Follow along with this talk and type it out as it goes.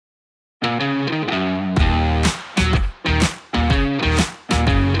You're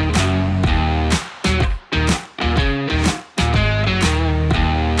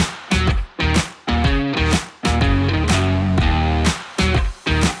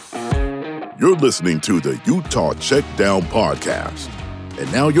listening to the Utah Checkdown Podcast. And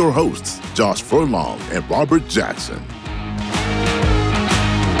now your hosts, Josh Furlong and Robert Jackson.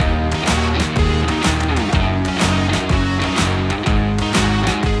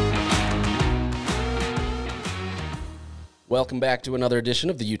 Welcome back to another edition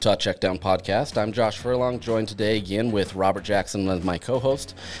of the Utah Checkdown Podcast. I'm Josh Furlong, joined today again with Robert Jackson as my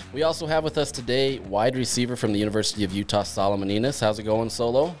co-host. We also have with us today wide receiver from the University of Utah, Solomon Enis. How's it going,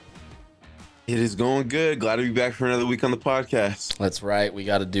 Solo? It is going good. Glad to be back for another week on the podcast. That's right. We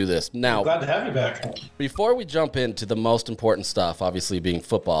got to do this. Now, glad to have you back. Before we jump into the most important stuff, obviously being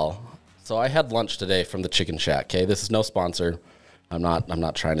football, so I had lunch today from the Chicken Shack, okay? This is no sponsor. I'm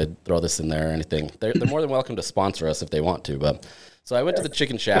not trying to throw this in there or anything. They're more than welcome to sponsor us if they want to. But so I went to the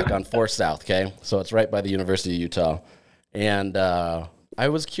Chicken Shack on 4th South, okay? So it's right by the University of Utah. And I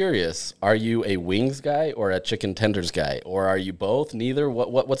was curious, are you a wings guy or a chicken tenders guy? Or are you both, neither?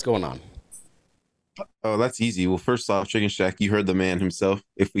 What's going on? Oh, that's easy. Well, first off, Chicken Shack, you heard the man himself.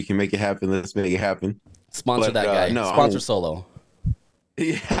 If we can make it happen, let's make it happen. Sponsor that guy. No, sponsor Solo.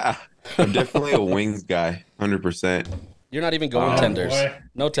 Yeah, I'm definitely a wings guy, 100%. You're not even going tenders. Boy.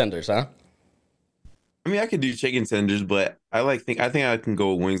 No tenders, huh? I mean, I could do chicken tenders, but I think I can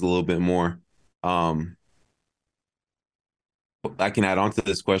go with wings a little bit more. I can add on to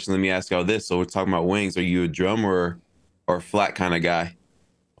this question. Let me ask y'all this. So we're talking about wings. Are you a drum or flat kind of guy?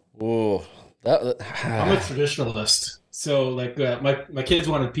 Ooh. I'm a traditionalist. So, like, my kids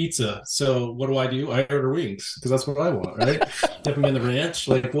wanted pizza. So, what do? I order wings because that's what I want, right? Dip them in the ranch.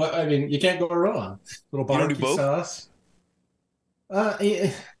 Like, what? I mean, you can't go wrong. Little barbecue sauce. I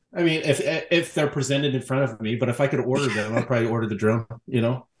mean, if they're presented in front of me, but if I could order them, I'd probably order the drum. You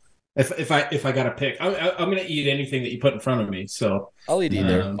know, if I got to pick, I'm gonna eat anything that you put in front of me. So I'll eat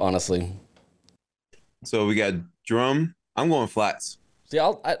either, honestly. So we got drum. I'm going flats. See,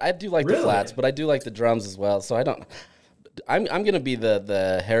 I do like the flats, but I do like the drums as well. So I'm going to be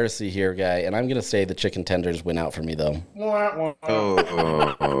the heresy here guy, and I'm going to say the chicken tenders win out for me, though.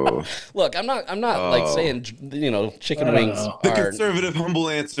 Look, I'm not like saying, chicken wings are... The conservative, humble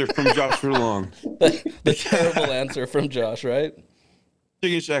answer from Josh Furlong. the terrible answer from Josh, right?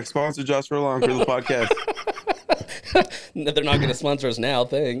 Chicken Shack, sponsor Josh Furlong for the podcast. They're not going to sponsor us now,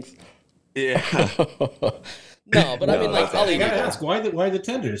 thanks. Yeah. No, but I mean, like, I gotta ask, why the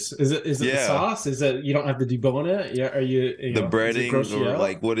tenders? Is it the sauce? Is it you don't have to debone it? Yeah, are you the breading or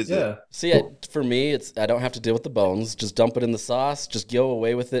like what is it? See, for me, I don't have to deal with the bones. Just dump it in the sauce. Just go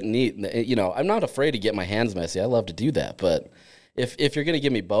away with it and eat. I'm not afraid to get my hands messy. I love to do that. But if you're gonna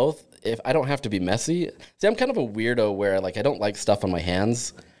give me both, if I don't have to be messy, see, I'm kind of a weirdo where like I don't like stuff on my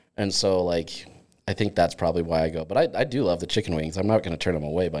hands, and so like I think that's probably why I go. But I do love the chicken wings. I'm not gonna turn them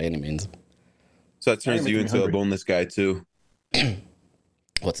away by any means. So that turns you into a boneless guy, too.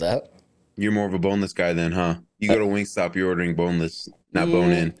 What's that? You're more of a boneless guy then, huh? You go to Wingstop, you're ordering boneless, not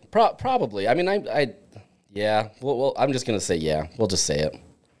bone-in. Probably. I mean, yeah. Well, I'm just going to say yeah. We'll just say it.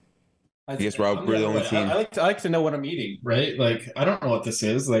 I guess, Rob, we're the only team. I like to know what I'm eating, right? Like, I don't know what this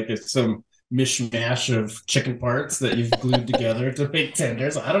is. Like, it's some mishmash of chicken parts that you've glued together to make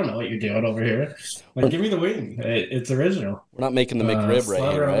tenders. I don't know what you're doing over here. Like, give me the wing. It's original. We're not making the McRib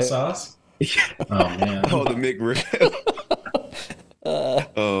right here, right? Sauce. Oh man! Oh, the McRib.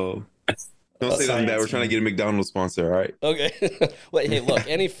 Don't say nothing bad. We're trying to get a McDonald's sponsor, all right? Okay. Wait, hey, look,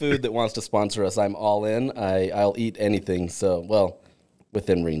 any food that wants to sponsor us, I'm all in. I'll eat anything. So, well,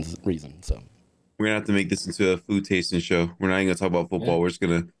 within reason. So we're gonna have to make this into a food tasting show. We're not even gonna talk about football. We're just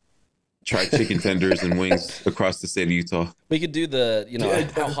gonna try chicken tenders and wings across the state of Utah. We could do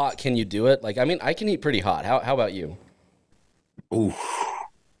how hot can you do it? Like, I mean, I can eat pretty hot. How about you? Ooh.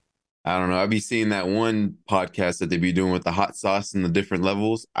 I don't know. I'd be seeing that one podcast that they be doing with the hot sauce and the different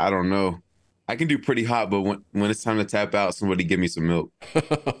levels. I don't know. I can do pretty hot, but when it's time to tap out, somebody give me some milk.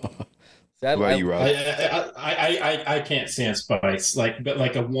 What about you, Rob? I can't stand spice.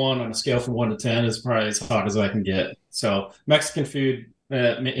 But a 1 on a scale from 1 to 10 is probably as hot as I can get. So Mexican food,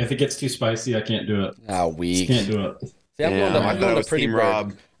 if it gets too spicy, I can't do it. Weak. Just can't do it. See, I'm going to Pretty Bird.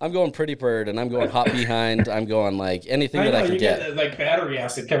 Rob. I'm going Pretty Bird, and I'm going hot behind. I'm going like anything that I can get. Get like battery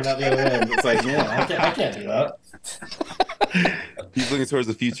acid coming out the other end. It's like, yeah, I can't do that. He's looking towards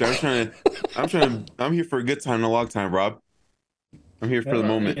the future. I'm here for a good time and a long time, Rob. I'm here for the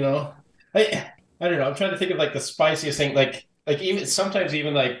moment. I don't know. I'm trying to think of like the spiciest thing. Like like even sometimes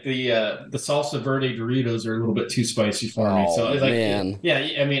even like the salsa verde Doritos are a little bit too spicy for me. So Oh, like man. yeah,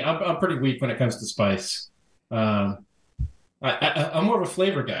 I mean I'm pretty weak when it comes to spice. Um, I'm more of a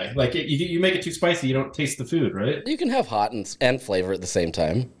flavor guy. Like you make it too spicy, you don't taste the food, right? You can have hot and flavor at the same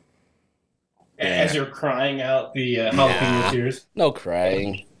time. As Yeah. you're crying out the jalapeno Nah, tears. no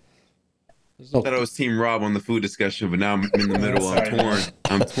crying. There's I no. thought I was Team Rob on the food discussion, but now I'm in the middle. I'm Sorry. torn.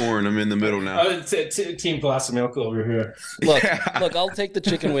 I'm torn. I'm in the middle now. Team glass of milk over here. Look. I'll take the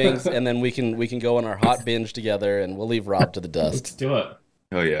chicken wings, and then we can go on our hot binge together, and we'll leave Rob to the Let's dust. do it.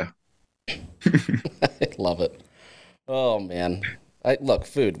 Oh yeah. I love it. Oh man. Look,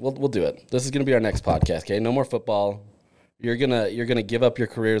 food. We'll do it. This is gonna be our next podcast. Okay, no more football. You're gonna give up your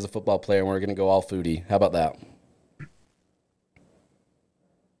career as a football player, and we're gonna go all foodie. How about that?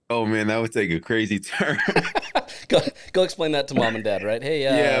 Oh man, that would take a crazy turn. Go explain that to mom and dad, right? Hey,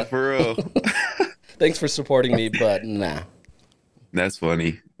 Yeah, for real. thanks for supporting me, but nah. That's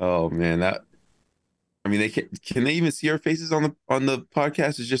funny. Oh man, that. I mean, they can they even see our faces on the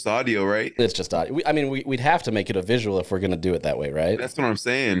podcast? It's just audio, right? It's just audio. We'd have to make it a visual if we're gonna do it that way, right? That's what I'm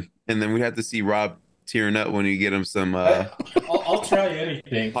saying. And then we'd have to see Rob tearing up when you get him some. I'll try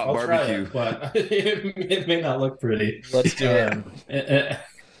anything. Hot I'll barbecue. try it, but it may not look pretty. Let's do it.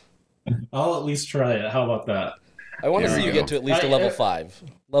 I'll at least try it. How about that? I want to There see we you go. get to at least a level 5.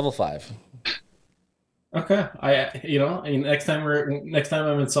 Level 5. Okay. Next time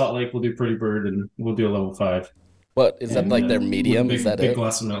I'm in Salt Lake, we'll do Pretty Bird and we'll do a level 5. What is that, like their medium? Big, Is that big it?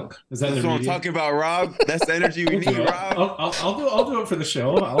 glass of milk? Is that That's their what I'm medium? talking about, Rob. That's the energy we need, Rob. I'll do it for the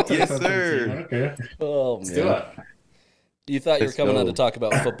show. I'll take Yes, something. sir. Okay. Oh Let's do man. it. You thought you were Let's coming on go. to talk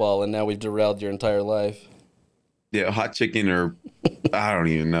about football, and now we've derailed your entire life. Yeah, hot chicken or I don't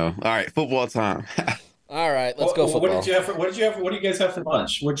even know. All right, football time. All right, let's go football. What did you have? What do you guys have for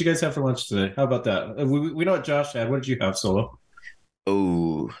lunch? What did you guys have for lunch today? How about that? We know what Josh had. What did you have, Solo?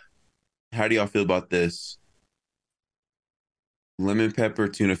 Oh, how do y'all feel about this? Lemon pepper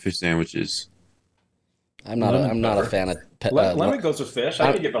tuna fish sandwiches. I'm not a fan of Lemon goes with fish.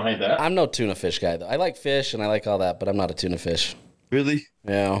 I can get behind that. I'm no tuna fish guy though. I like fish and I like all that, but I'm not a tuna fish. Really?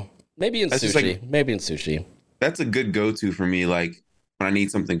 Yeah, maybe in That's just sushi. Maybe in sushi. That's a good go-to for me. Like when I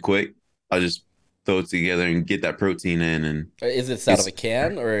need something quick, I'll just throw it together and get that protein in. And Is this out of a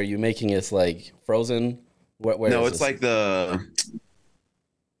can or are you making this like frozen? Where no, is it's this? like I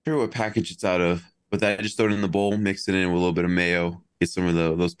forget what package it's out of, but I just throw it in the bowl, mix it in with a little bit of mayo, get some of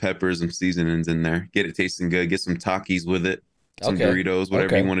those peppers and seasonings in there, get it tasting good, get some Takis with it, some Okay. Doritos, whatever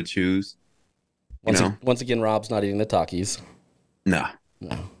Okay. you want to choose. You know? Once again, Rob's not eating the Takis. Nah.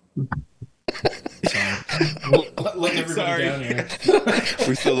 No. Letting everybody Sorry. down here.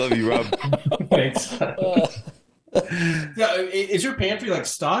 We still love you, Rob. Thanks. Yeah, is your pantry like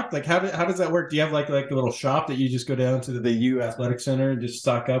stocked? Like how does that work? Do you have like a little shop that you just go down to the U Athletic Center and just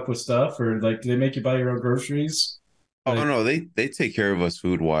stock up with stuff, or like do they make you buy your own groceries? Oh Like- no, they take care of us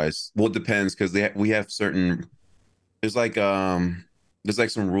food wise. Well, it depends because we have certain. There's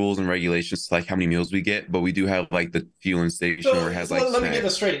like some rules and regulations to like how many meals we get, but we do have like the fueling station where it has like let me get snacks.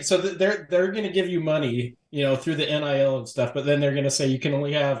 this straight. So they're going to give you money, through the NIL and stuff, but then they're going to say you can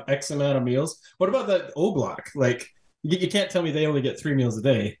only have X amount of meals. What about that O Block? Like you can't tell me they only get 3 meals a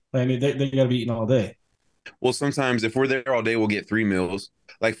day. I mean, they got to be eating all day. Well, sometimes if we're there all day, we'll get 3 meals.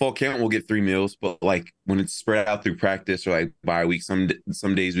 Like fall camp, we'll get 3 meals, but like when it's spread out through practice or like bye week, some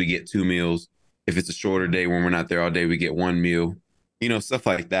days we get 2 meals. If it's a shorter day when we're not there all day, we get 1 meal. Stuff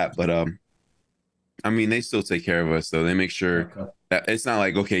like that. But I mean, they still take care of us, though. They make sure Okay. that it's not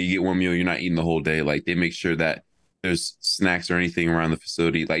like, okay, you get 1 meal, you're not eating the whole day. Like they make sure that there's snacks or anything around the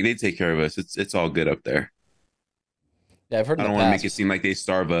facility. Like they take care of us. It's all good up there. Yeah, I've heard. I In don't the want to past. make it seem like they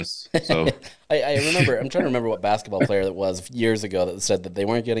starve us. So I remember. I'm trying to remember what basketball player that was years ago that said that they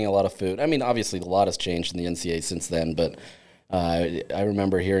weren't getting a lot of food. I mean, obviously a lot has changed in the NCAA since then, but I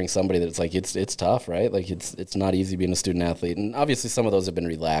remember hearing somebody that's like it's tough, right? Like it's not easy being a student athlete, and obviously some of those have been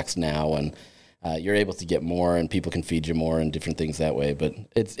relaxed now, and you're able to get more, and people can feed you more and different things that way. But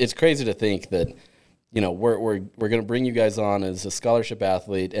it's crazy to think that we're going to bring you guys on as a scholarship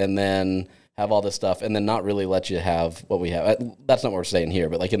athlete, and then have all this stuff, and then not really let you have what we have. That's not what we're saying here,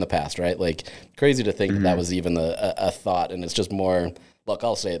 but like in the past, right? Like crazy to think that was even a thought, and it's just more. Look,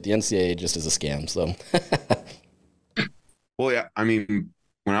 I'll say it: the NCAA just is a scam. So. well, yeah, I mean,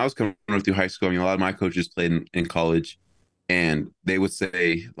 when I was coming up through high school, I mean, a lot of my coaches played in college, and they would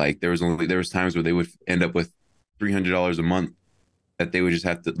say like there was times where they would end up with $300 a month that they would just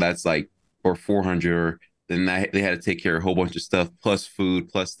have to. That's like or 400, or then they had to take care of a whole bunch of stuff plus food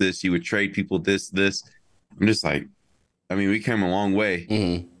plus this. You would trade people this. I'm just like, I mean, we came a long way,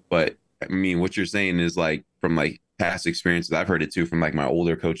 Mhm. but I mean, what you're saying is like from like past experiences. I've heard it too from like my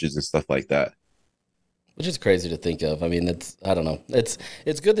older coaches and stuff like that. Which is crazy to think of. I mean, I don't know. It's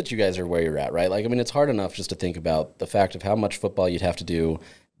good that you guys are where you're at, right? Like, I mean, it's hard enough just to think about the fact of how much football you'd have to do.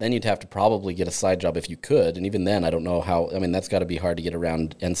 Then you'd have to probably get a side job if you could. And even then, I don't know how. I mean, that's got to be hard to get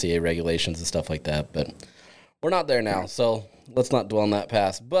around NCAA regulations and stuff like that. But we're not there now, so let's not dwell on that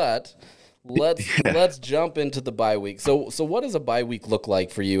past. But let's jump into the bye week. So what does a bye week look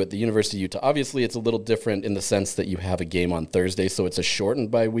like for you at the University of Utah? Obviously, it's a little different in the sense that you have a game on Thursday, so it's a shortened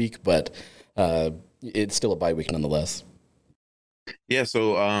bye week, but it's still a bye week nonetheless. Yeah,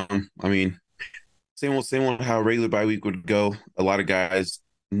 so I mean, same old how a regular bye week would go. A lot of guys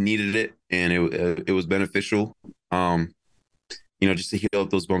needed it, and it was beneficial. Just to heal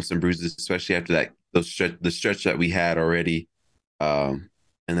up those bumps and bruises, especially after the stretch that we had already. And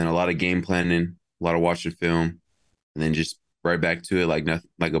then a lot of game planning, a lot of watching film, and then just right back to it like nothing,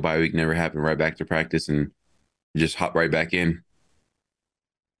 like a bye week never happened. Right back to practice and just hop right back in.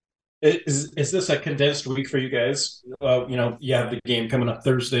 Is this a condensed week for you guys? You have the game coming up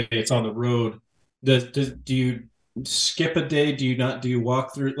Thursday. It's on the road. Do you skip a day? Do you not? Do you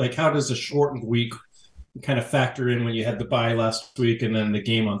walk through? Like, how does a shortened week kind of factor in when you had the bye last week and then the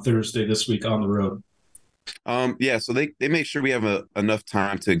game on Thursday this week on the road? So they make sure we have enough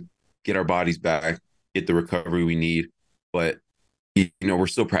time to get our bodies back, get the recovery we need. But we're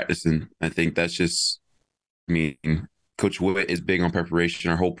still practicing. I think that's just, I mean, Coach Witt is big on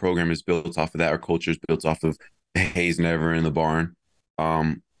preparation. Our whole program is built off of that. Our culture is built off of Hayes never in the barn.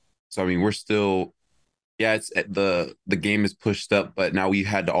 So I mean, we're still, it's the game is pushed up, but now we've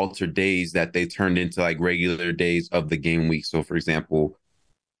had to alter days that they turned into like regular days of the game week. So for example,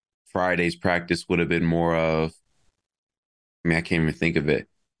 Friday's practice would have been more of, I can't even think of it,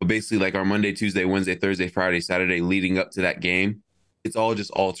 but basically like our Monday, Tuesday, Wednesday, Thursday, Friday, Saturday leading up to that game, it's all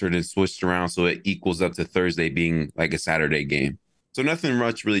just altered and switched around so it equals up to Thursday being like a Saturday game. So nothing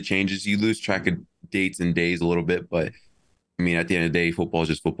much really changes. You lose track of dates and days a little bit, but I mean, at the end of the day, football is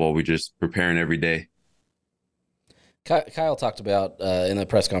just football. We're just preparing every day. Kyle talked about in the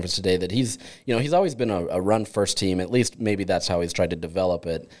press conference today that he's always been a run-first team. At least maybe that's how he's tried to develop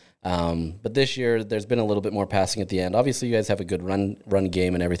it. But this year, there's been a little bit more passing at the end. Obviously, you guys have a good run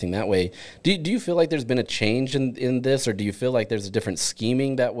game and everything that way. Do you feel like there's been a change in this, or do you feel like there's a different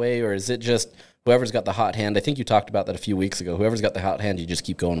scheming that way, or is it just whoever's got the hot hand? I think you talked about that a few weeks ago. Whoever's got the hot hand, you just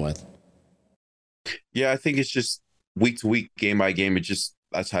keep going with. Yeah, I think it's just week to week, game by game.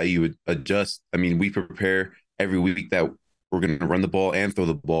 That's how you would adjust. I mean, we prepare every week that we're going to run the ball and throw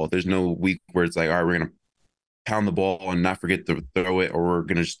the ball. There's no week where it's like, all right, we're going to pound the ball and not forget to throw it, or we're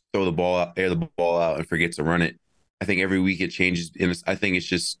going to just throw the ball out, air the ball out and forget to run it. I think every week it changes. And I think it's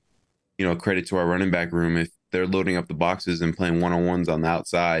just, credit to our running back room. If they're loading up the boxes and playing one-on-ones on the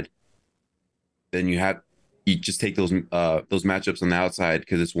outside, then you just take those matchups on the outside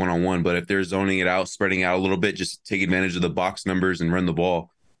because it's one-on-one. But if they're zoning it out, spreading out a little bit, just take advantage of the box numbers and run the ball.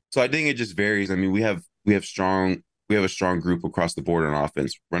 So I think it just varies. I mean, we have a strong group across the board on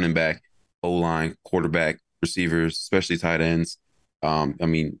offense, running back, O-line, quarterback, receivers, especially tight ends. I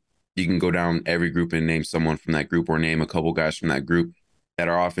mean, you can go down every group and name someone from that group or name a couple guys from that group that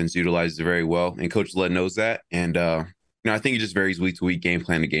our offense utilizes very well. And Coach Led knows that. And, I think it just varies week to week, game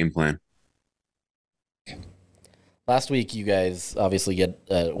plan to game plan. Last week, you guys obviously get,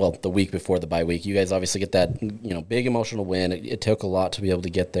 the week before the bye week, you guys obviously get that, big emotional win. It took a lot to be able to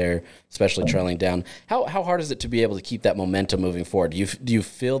get there, especially trailing down. How hard is it to be able to keep that momentum moving forward? Do you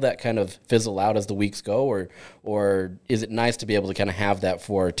feel that kind of fizzle out as the weeks go, or is it nice to be able to kind of have that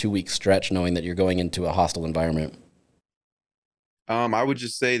for a 2-week stretch, knowing that you're going into a hostile environment? I would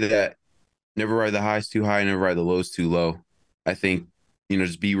just say that never ride the highs too high, never ride the lows too low. I think,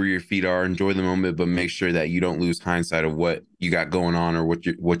 just be where your feet are, enjoy the moment, but make sure that you don't lose hindsight of what you got going on or what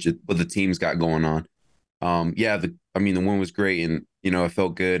the team's got going on. The win was great and, it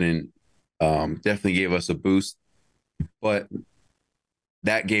felt good and definitely gave us a boost. But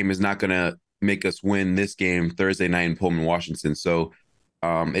that game is not going to make us win this game Thursday night in Pullman, Washington. So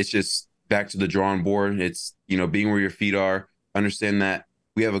it's just back to the drawing board. It's, being where your feet are, understand that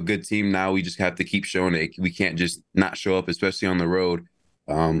we have a good team now. We just have to keep showing it. We can't just not show up, especially on the road.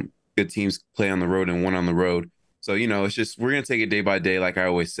 Good teams play on the road and win on the road. So, it's just, we're going to take it day by day. Like I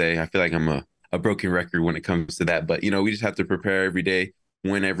always say, I feel like I'm a broken record when it comes to that, but, we just have to prepare every day,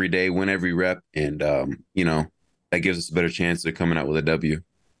 win every rep. And, that gives us a better chance of coming out with a W.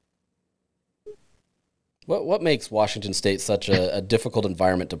 What makes Washington State such a difficult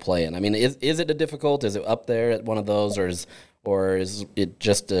environment to play in? I mean, is it a difficult? Is it up there at one of those, or is it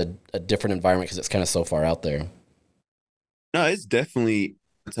just a different environment because it's kind of so far out there? No, it's definitely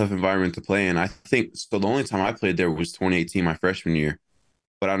a tough environment to play in. I think so. The only time I played there was 2018, my freshman year.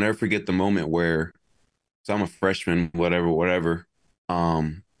 But I'll never forget the moment where, so I'm a freshman, whatever.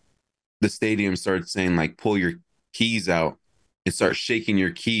 Um, the stadium started saying like, pull your keys out and start shaking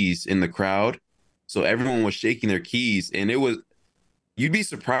your keys in the crowd. So everyone was shaking their keys, and you'd be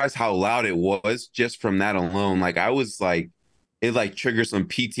surprised how loud it was just from that alone. Like I was like, it like triggered some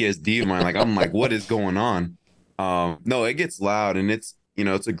PTSD of mine. Like I'm like, what is going on? No, it gets loud, and it's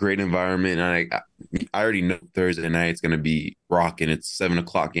a great environment. And I already know Thursday night it's going to be rocking. It's 7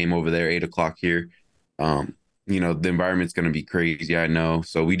 o'clock game over there, 8 o'clock here. The environment's going to be crazy. I know.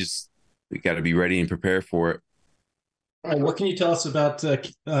 So we got to be ready and prepare for it. All right, what can you tell us about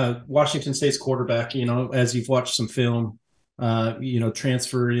Washington State's quarterback? As you've watched some film,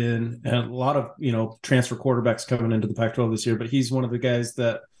 transfer in, and a lot of transfer quarterbacks coming into the Pac-12 this year. But he's one of the guys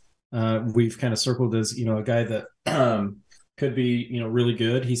that we've kind of circled as a guy that could be really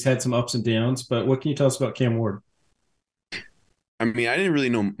good. He's had some ups and downs, but what can you tell us about Cam Ward? I mean, I didn't really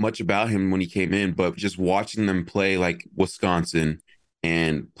know much about him when he came in, but just watching them play like Wisconsin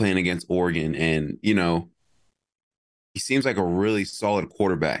and playing against Oregon, and he seems like a really solid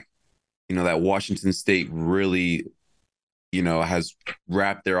quarterback. That Washington State really, has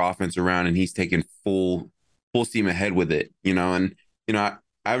wrapped their offense around, and he's taken full steam ahead with it. I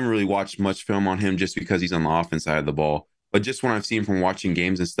haven't really watched much film on him just because he's on the offense side of the ball. But just when I've seen from watching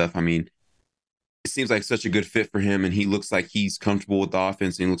games and stuff, I mean, it seems like such a good fit for him, and he looks like he's comfortable with the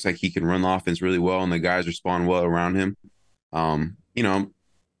offense, and he looks like he can run the offense really well, and the guys respond well around him. I'm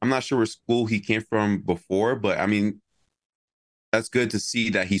not sure where school he came from before, but I mean, that's good to see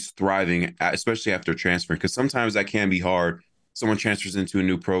that he's thriving, especially after transferring, because sometimes that can be hard. Someone transfers into a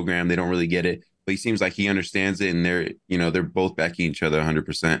new program, they don't really get it, but he seems like he understands it, and they're both backing each other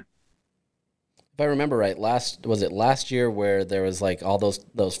 100%. If I remember right, was it last year where there was like all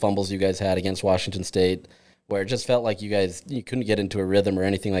those fumbles you guys had against Washington State, where it just felt like you couldn't get into a rhythm or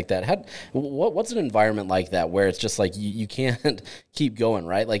anything like that? What's an environment like that where it's just like you can't keep going,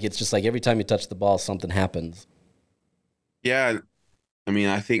 right? Like it's just like every time you touch the ball, something happens. Yeah, I mean,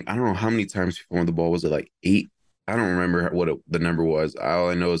 I don't know how many times we fumbled the ball. Was it like 8? I don't remember what the number was. All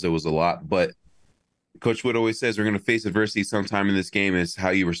I know is it was a lot. But Coach Wood always says we're going to face adversity sometime in this game. Is how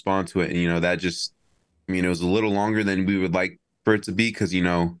you respond to it. And, that just, I mean, it was a little longer than we would like for it to be because,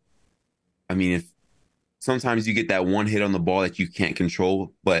 I mean, if sometimes you get that one hit on the ball that you can't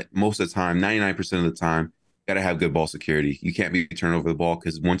control, but most of the time, 99% of the time, you got to have good ball security. You can't be turning over the ball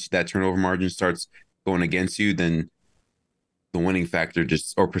because once that turnover margin starts going against you, then the winning factor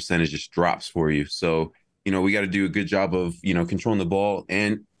or percentage just drops for you. So, we got to do a good job of, controlling the ball.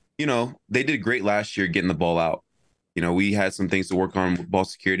 And, they did great last year getting the ball out. We had some things to work on ball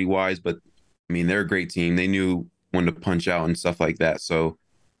security wise, but I mean, they're a great team. They knew when to punch out and stuff like that. So,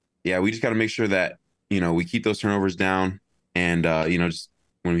 yeah, we just got to make sure that, we keep those turnovers down and, just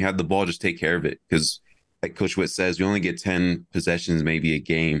when we have the ball, just take care of it. Because like Coach Witt says, we only get 10 possessions, maybe a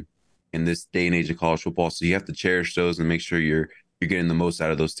game in this day and age of college football. So you have to cherish those and make sure you're getting the most out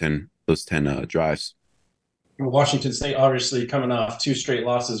of those 10 drives. Washington State obviously coming off 2 straight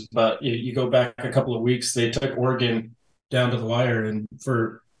losses, but you go back a couple of weeks, they took Oregon down to the wire, and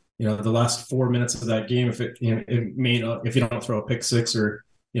for the last 4 minutes of that game, if if you don't throw a pick six or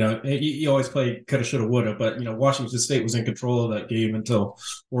you always play coulda, shoulda, woulda, but Washington State was in control of that game until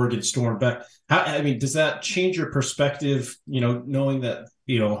Oregon stormed back. Does that change your perspective? Knowing that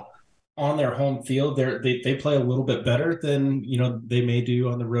on their home field, they play a little bit better than they may do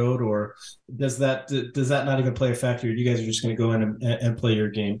on the road, or does that not even play a factor? You guys are just going to go in and play your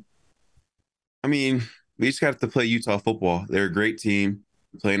game. I mean, we just have to play Utah football. They're a great team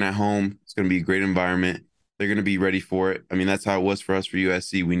playing at home. It's going to be a great environment. They're going to be ready for it. I mean, that's how it was for us for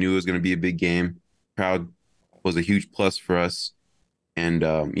USC. We knew it was going to be a big game. Crowd was a huge plus for us. And,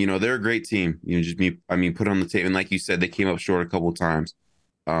 they're a great team. Put on the tape. And like you said, they came up short a couple of times.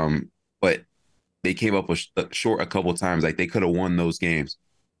 But they came up short a couple of times. Like they could have won those games.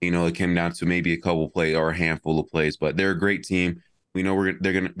 It came down to maybe a couple plays or a handful of plays. But they're a great team. We know we're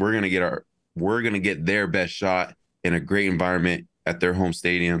gonna get their best shot in a great environment at their home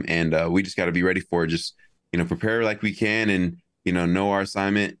stadium, and we just got to be ready for it. Just prepare like we can, and know our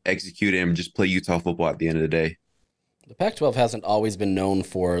assignment, execute it, and just play Utah football at the end of the day. The Pac-12 hasn't always been known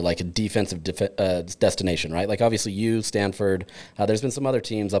for like a defensive destination, right? Like obviously Stanford, there's been some other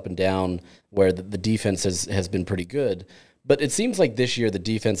teams up and down where the defense has been pretty good. But it seems like this year the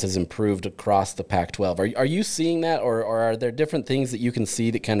defense has improved across the Pac-12. Are you seeing that, or are there different things that you can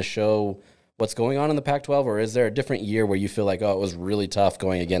see that kind of show what's going on in the Pac-12, or is there a different year where you feel like, it was really tough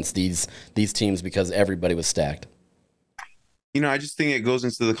going against these teams because everybody was stacked? I just think it goes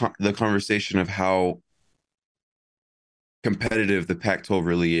into the conversation of how competitive the Pac-12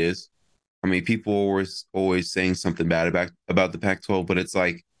 really is. I mean, people are always saying something bad about the Pac-12, but it's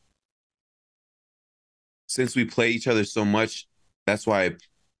like since we play each other so much, that's why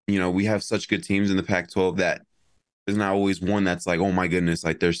we have such good teams in the Pac-12 that there's not always one that's like, oh my goodness,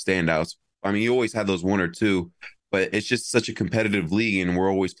 like they're standouts. I mean, you always have those one or two, but it's just such a competitive league, and we're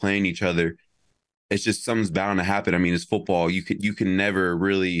always playing each other. It's just something's bound to happen. I mean, it's football. You can never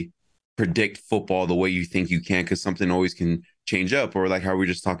really predict football the way you think you can because something always can change up. Or like how we were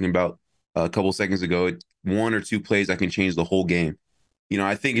just talking about a couple seconds ago, one or two plays that can change the whole game.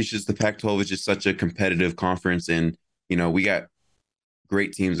 I think it's just the Pac-12 is just such a competitive conference, and we got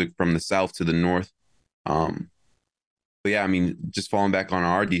great teams from the south to the north. But yeah, I mean, just falling back on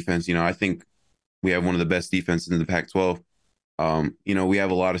our defense, I think we have one of the best defenses in the Pac-12. We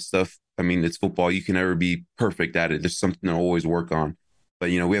have a lot of stuff. I mean, it's football. You can never be perfect at it. There's something to always work on. But,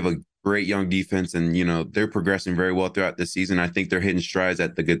 we have a great young defense, and, they're progressing very well throughout the season. I think they're hitting strides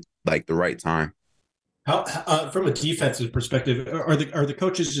at the right time. How, from a defensive perspective, are the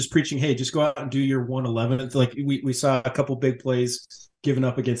coaches just preaching, hey, just go out and do your 111th? Like we saw a couple big plays given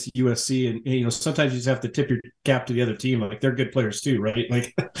up against USC, and sometimes you just have to tip your cap to the other team. Like they're good players too, right?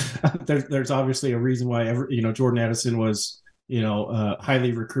 Like there's obviously a reason why Jordan Addison was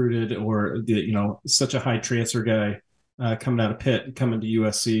highly recruited, or such a high transfer guy coming out of Pitt, coming to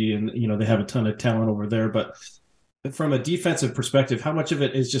USC, and they have a ton of talent over there. But from a defensive perspective, how much of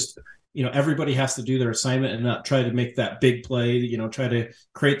it is just everybody has to do their assignment and not try to make that big play, try to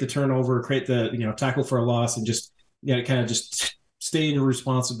create the turnover, create the tackle for a loss, and just kind of just stay in your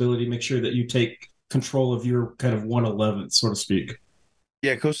responsibility, make sure that you take control of your kind of 111, so to speak.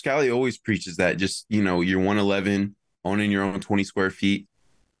 Yeah, Coach Scally always preaches that, just your 111, owning your own 20 square feet.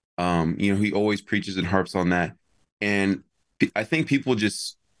 He always preaches and harps on that. And I think people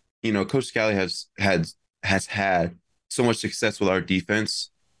just, Coach Scally has had so much success with our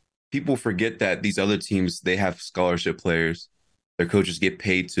defense. People forget that these other teams, they have scholarship players. Their coaches get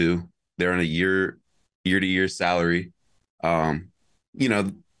paid too. They're on a year-to-year salary.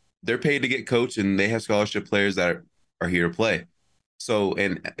 They're paid to get coached, and they have scholarship players that are here to play. So,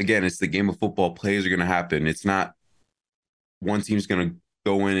 and again, it's the game of football. Plays are going to happen. It's not one team's going to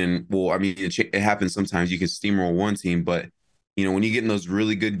go in and, well, I mean, it happens sometimes. You can steamroll one team, but when you get in those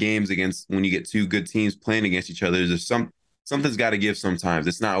really good games when you get two good teams playing against each other, there's something's got to give sometimes.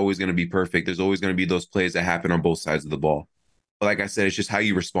 It's not always going to be perfect. There's always going to be those plays that happen on both sides of the ball. But like I said, it's just how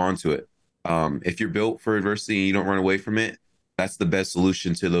you respond to it. If you're built for adversity and you don't run away from it, that's the best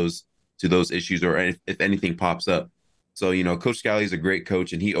solution to those issues, or if anything pops up. So, Coach Scally is a great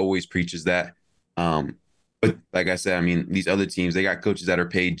coach, and he always preaches that. But like I said, I mean, these other teams, they got coaches that are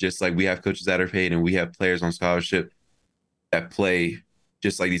paid just like we have coaches that are paid, and we have players on scholarship that play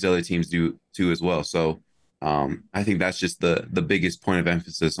just like these other teams do too as well. So I think that's just the biggest point of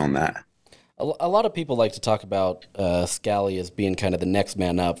emphasis on that. A lot of people like to talk about Scally as being kind of the next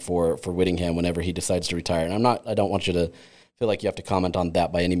man up for Whittingham whenever he decides to retire. And I don't want you to feel like you have to comment on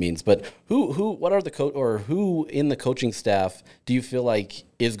that by any means. But what are who in the coaching staff do you feel like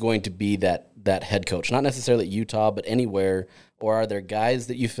is going to be that head coach? Not necessarily at Utah, but anywhere. Or are there guys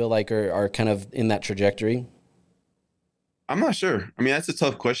that you feel like are kind of in that trajectory? I'm not sure. I mean, that's a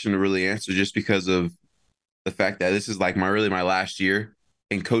tough question to really answer, just because of the fact that this is like my last year,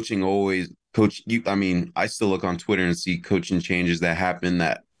 and coaching always I mean, I still look on Twitter and see coaching changes that happen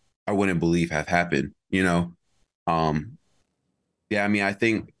that I wouldn't believe have happened, Yeah, I mean, I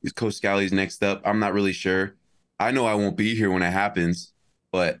think Coach Scally's next up. I'm not really sure. I know I won't be here when it happens,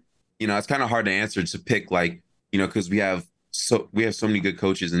 but it's kind of hard to answer, to pick, like, because we have so many good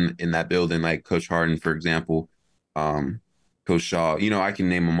coaches in that building, like Coach Harden, for example, Coach Shaw. I can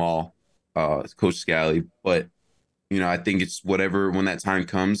name them all. Coach Scally, but I think it's whatever, when that time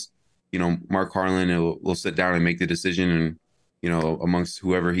comes. Mark Harlan will sit down and make the decision, and amongst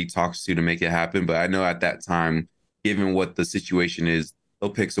whoever he talks to make it happen. But I know at that time, given what the situation is, they'll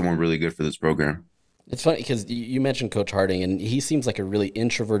pick someone really good for this program. It's funny because you mentioned Coach Harding, and he seems like a really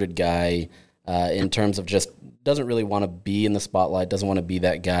introverted guy in terms of just doesn't really want to be in the spotlight, doesn't want to be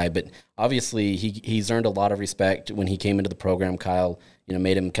that guy. But obviously, he's earned a lot of respect when he came into the program. Kyle,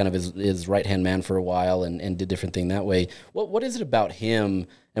 made him kind of his right-hand man for a while and did different thing that way. What is it about him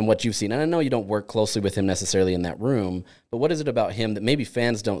and what you've seen? And I know you don't work closely with him necessarily in that room, but what is it about him that maybe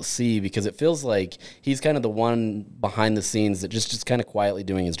fans don't see? Because it feels like he's kind of the one behind the scenes that just kind of quietly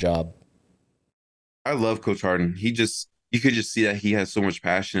doing his job. I love Coach Harden. You could just see that he has so much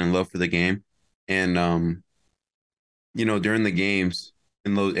passion and love for the game. And, during the games,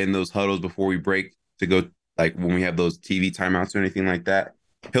 in those huddles before we break to go like when we have those TV timeouts or anything like that,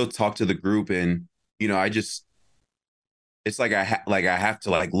 he'll talk to the group, and it's like I have to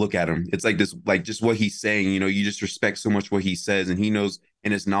like look at him. It's like this, like just what he's saying. You just respect so much what he says, and he knows,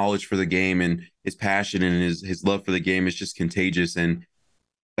 and his knowledge for the game and his passion and his love for the game is just contagious. And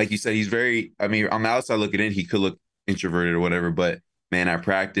like you said, he's very. I mean, on the outside looking in, he could look introverted or whatever, but man, at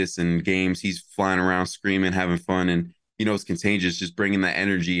practice and games, he's flying around, screaming, having fun, and it's contagious. Just bringing that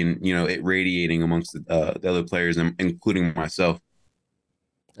energy and it radiating amongst the other players, and including myself.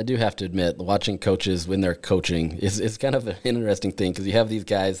 I do have to admit, watching coaches when they're coaching is kind of an interesting thing, because you have these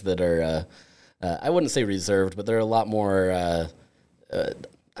guys that are, I wouldn't say reserved, but they're a lot more,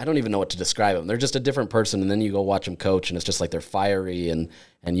 I don't even know what to describe them. They're just a different person, and then you go watch them coach, and it's just like they're fiery, and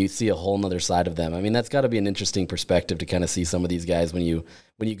you see a whole nother side of them. I mean, that's got to be an interesting perspective to kind of see some of these guys when you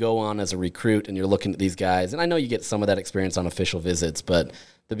go on as a recruit and you're looking at these guys. And I know you get some of that experience on official visits, but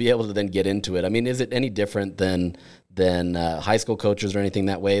to be able to then get into it, I mean, is it any different than high school coaches or anything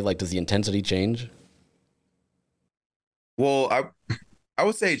that way? Like, does the intensity change? Well, I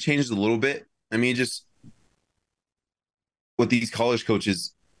would say it changes a little bit. I mean, just with these college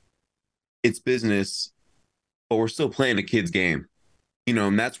coaches, it's business, but we're still playing a kid's game,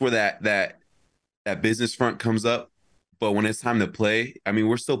 and that's where that business front comes up. But when it's time to play, I mean,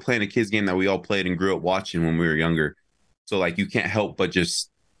 we're still playing a kid's game that we all played and grew up watching when we were younger. So like, you can't help but just,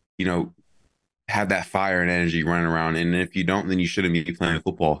 have that fire and energy running around. And if you don't, then you shouldn't be playing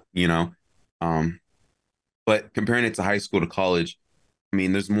football, But comparing it to high school to college, I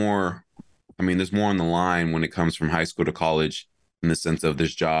mean, there's more on the line when it comes from high school to college, in the sense of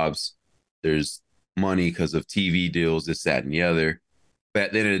there's jobs, there's money because of TV deals, this, that, and the other. But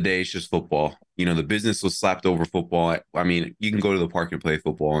at the end of the day, it's just football. The business was slapped over football. I mean, you can go to the park and play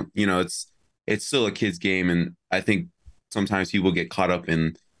football. It's still a kid's game. And I think sometimes people get caught up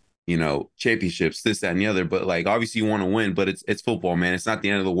in, championships, this, that, and the other. But like, obviously you want to win, but it's football, man. It's not the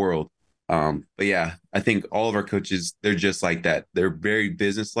end of the world. But yeah, I think all of our coaches, they're just like that. They're very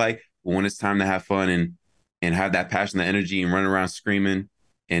business-like. But when it's time to have fun and have that passion, that energy, and run around screaming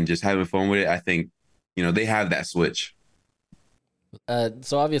and just having fun with it, I think, they have that switch.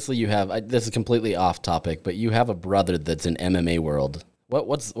 So obviously you have, this is completely off topic, but you have a brother that's in MMA world.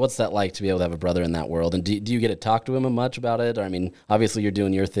 What's that like to be able to have a brother in that world? And do you get to talk to him much about it? Or, I mean, obviously you're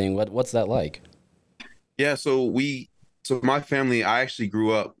doing your thing. What's that like? Yeah, so my family, I actually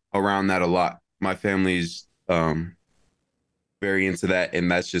grew up around that a lot. My family's very into that,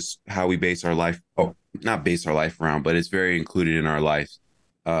 and that's just how we base our life. Oh, not base our life around, but it's very included in our lives.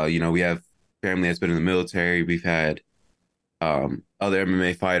 We have family that's been in the military. We've had other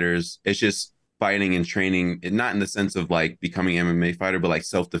MMA fighters. It's just fighting and training, not in the sense of like becoming an MMA fighter, but like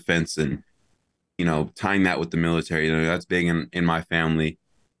self-defense and, tying that with the military. That's big in my family.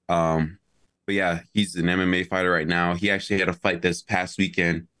 But yeah, he's an MMA fighter right now. He actually had a fight this past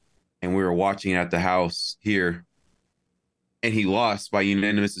weekend, and we were watching it at the house here, and he lost by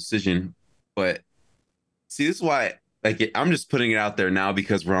unanimous decision. But see, this is why, like, I'm just putting it out there now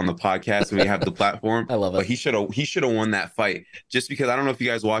because we're on the podcast and we have the platform. I love it. But he should have won that fight, just because I don't know if you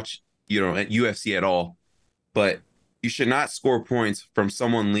guys watch, at UFC at all, but you should not score points from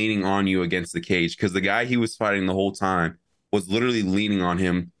someone leaning on you against the cage, because the guy he was fighting the whole time was literally leaning on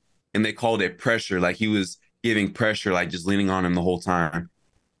him, and they called it pressure. Like, he was giving pressure, like just leaning on him the whole time.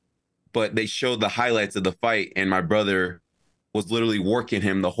 But they showed the highlights of the fight, and my brother was literally working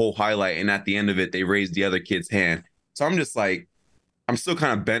him the whole highlight. And at the end of it, they raised the other kid's hand. So I'm just like, I'm still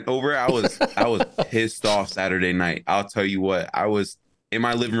kind of bent over it. I was pissed off Saturday night. I'll tell you what, I was in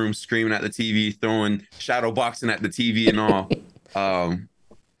my living room screaming at the TV, throwing shadow boxing at the TV and all.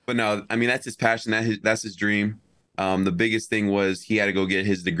 But no, I mean, that's his passion. That's his dream. The biggest thing was he had to go get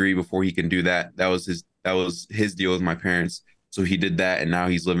his degree before he can do that. That was his deal with my parents. So he did that, and now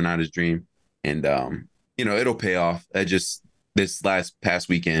he's living out his dream. And it'll pay off. This past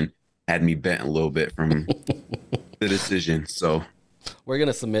weekend had me bent a little bit from the decision. So we're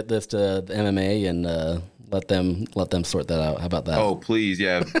gonna submit this to the MMA and let them sort that out. How about that? Oh, please,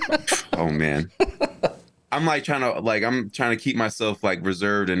 yeah. Oh man, I'm trying to keep myself like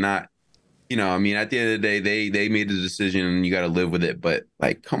reserved and not, I mean, at the end of the day, they made the decision and you got to live with it. But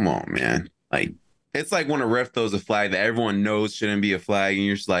like, come on, man. Like, it's like when a ref throws a flag that everyone knows shouldn't be a flag, and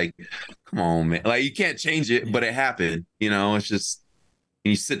you're just like, come on, man. Like, you can't change it, but it happened. It's just,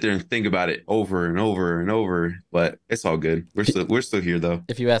 you sit there and think about it over and over and over. But it's all good. We're still here though.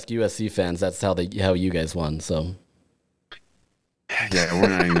 If you ask USC fans, that's how you guys won. So yeah, we're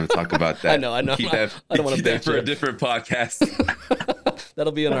not even going to talk about that. I know. I don't want to that for a different podcast.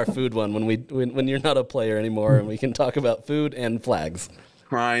 That'll be in our food one when you're not a player anymore, and we can talk about food and flags.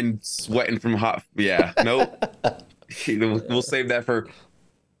 crying, sweating from hot. Yeah, nope. We'll save that for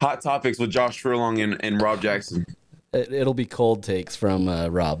hot topics with Josh Furlong and Rob Jackson. It'll be cold takes from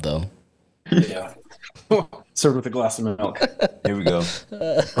Rob, though. Yeah. Served with a glass of milk. Here we go.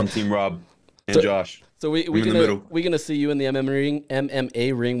 From Team Rob and Josh. So we gonna see you in the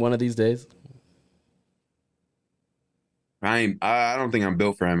MMA ring one of these days. I don't think I'm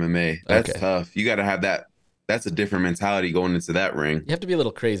built for MMA. That's Okay. tough. You got to have that. That's a different mentality going into that ring. You have to be a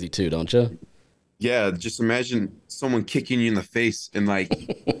little crazy too, don't you? Yeah, just imagine someone kicking you in the face and like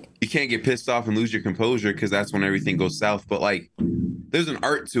you can't get pissed off and lose your composure because that's when everything goes south. But like there's an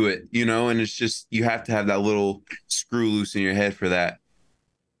art to it, you know, and it's just you have to have that little screw loose in your head for that.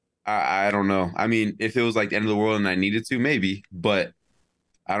 I don't know. I mean, if it was like the end of the world and I needed to, maybe, but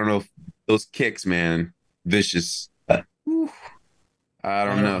I don't know if those kicks, man, vicious. I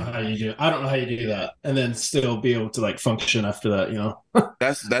don't know how you do. I don't know how you do that, and then still be able to like function after that. You know,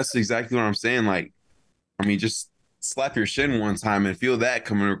 that's exactly what I'm saying. Like, I mean, just slap your shin one time and feel that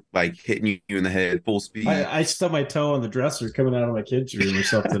coming, like hitting you in the head full speed. I stubbed my toe on the dresser coming out of my kid's room or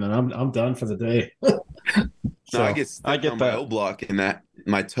something, and I'm done for the day. So no, I get on my O block, and that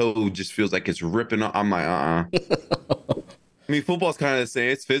my toe just feels like it's ripping off. I'm like, I mean, football's kind of the same.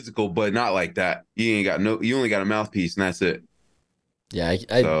 It's physical, but not like that. You only got a mouthpiece, and that's it. Yeah,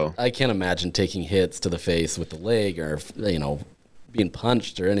 I can't imagine taking hits to the face with the leg or, you know, being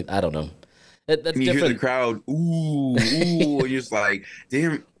punched or anything. I don't know. That's and you different. Hear the crowd, ooh, and you're just like,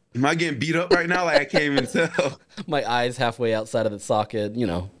 damn, am I getting beat up right now? Like I can't even tell. My eyes halfway outside of the socket, you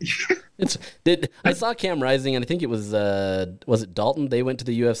know. I saw Cam Rising, and I think it was it Dalton? They went to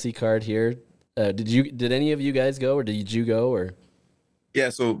the UFC card here. Did any of you guys go, or did you go, or?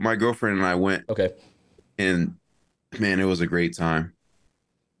 Yeah, so my girlfriend and I went. Okay. And man, it was a great time.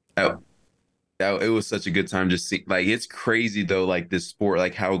 It was such a good time. Just see, like, it's crazy though, like this sport,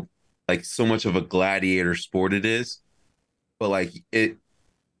 like how, like so much of a gladiator sport it is, but like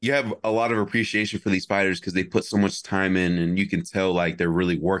you have a lot of appreciation for these fighters because they put so much time in, and you can tell like they're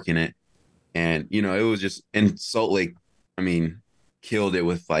really working it. And you know, it was just in Salt Lake. I mean, killed it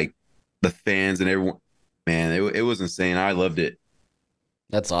with like the fans and everyone. Man, it was insane. I loved it.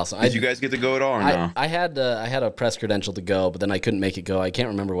 That's awesome. Did you guys get to go at all or no? I had a press credential to go, but then I couldn't make it go. I can't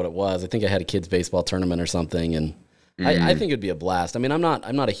remember what it was. I think I had a kids baseball tournament or something, and I think it'd be a blast. I mean, I'm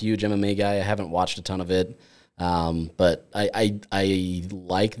not a huge MMA guy. I haven't watched a ton of it, but I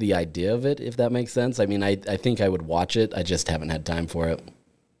like the idea of it, if that makes sense. I mean, I think I would watch it. I just haven't had time for it.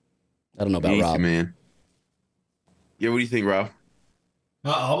 I don't know about Rob. Man. Yeah, what do you think, Rob?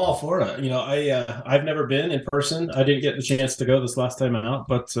 I'm all for it. You know, I've never been in person. I didn't get the chance to go this last time out,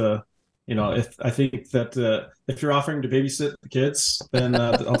 but you know, if I think that if you're offering to babysit the kids, then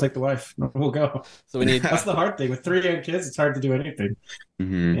I'll take the wife. We'll go. So we need. That's the hard thing with 3 young kids. It's hard to do anything.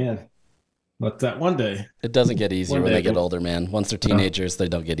 Mm-hmm. Man, but one day it doesn't get easier when they get older, man. Once they're teenagers, they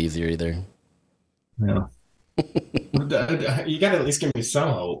don't get easier either. Yeah. You got to at least give me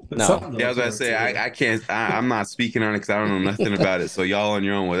some hope. No. Yeah, I was going to say, I can't, I'm not speaking on it because I don't know nothing about it. So y'all on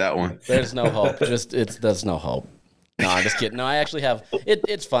your own with that one. There's no hope. There's no hope. No, I'm just kidding. No, I actually have,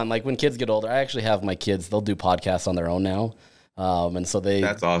 it's fun. Like when kids get older, I actually have my kids, they'll do podcasts on their own now. And so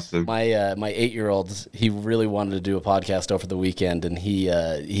that's awesome. My 8-year-old, he really wanted to do a podcast over the weekend, and he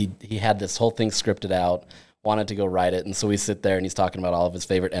had this whole thing scripted out, wanted to go write it. And so we sit there and he's talking about all of his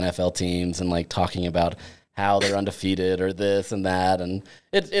favorite NFL teams and like talking about how they're undefeated or this and that, and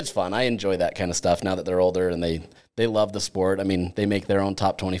it's fun. I enjoy that kind of stuff now that they're older and they love the sport. I mean, they make their own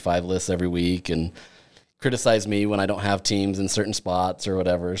top 25 lists every week and criticize me when I don't have teams in certain spots or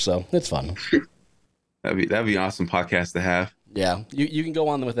whatever. So it's fun. That'd be an awesome podcast to have. Yeah, you can go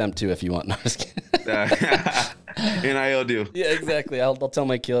on with them too if you want. No, just kidding. NIL deal. Yeah, exactly. I'll tell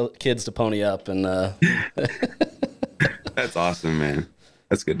my kids to pony up and. That's awesome, man.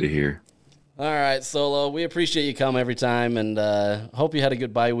 That's good to hear. All right, Solo, we appreciate you coming every time, and hope you had a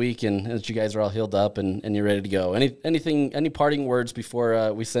good bye week and that you guys are all healed up and you're ready to go. Any parting words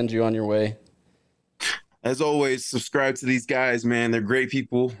before we send you on your way? As always, subscribe to these guys, man. They're great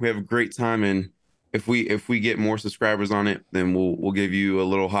people. We have a great time, and if we get more subscribers on it, then we'll give you a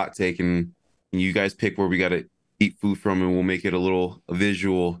little hot take, and you guys pick where we got to eat food from, and we'll make it a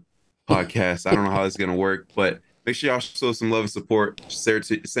visual podcast. I don't know how it's gonna work, but make sure y'all show some love and support. Send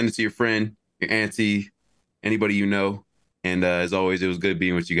it to your friend, your auntie, anybody you know. And as always, it was good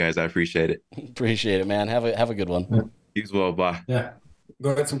being with you guys. I appreciate it. Appreciate it, man. Have a good one. You as well. Bye. Yeah.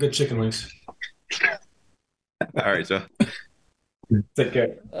 Go get some good chicken wings. All right, Joe. Take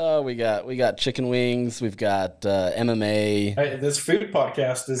care. Oh, we got chicken wings. We've got MMA. This food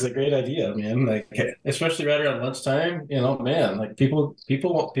podcast is a great idea, man. Like, especially right around lunchtime. Man, like people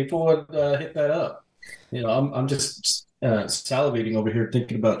would hit that up. I'm just salivating over here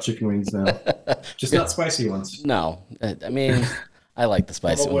thinking about chicken wings now. Just not spicy ones. No, I mean, I like the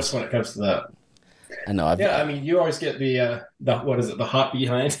spicy ones when it comes to that. I know. You always get the what is it? The hot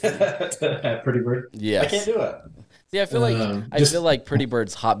behind at Pretty Bird. Yes. I can't do it. Yeah, I feel like Pretty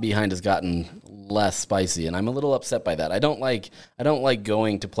Bird's hot behind has gotten less spicy, and I'm a little upset by that. I don't like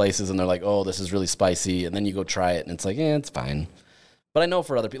going to places and they're like, oh, this is really spicy, and then you go try it and it's like, it's fine. But I know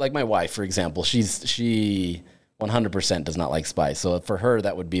for other people, like my wife, for example, she 100% does not like spice. So for her,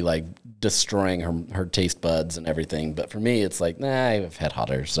 that would be like destroying her taste buds and everything. But for me, it's like, I've had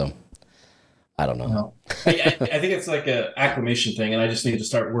hotter, so I don't know. No. I think it's like a acclimation thing, and I just need to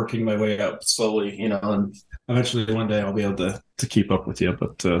start working my way up slowly, and eventually one day I'll be able to keep up with you.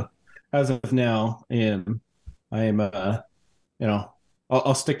 But as of now, I am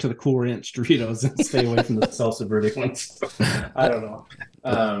I'll stick to the Cool Ranch Doritos and stay away from the salsa verde ones. I don't know.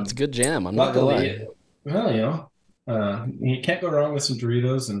 It's a good jam. I'm not gonna lie. Well, you can't go wrong with some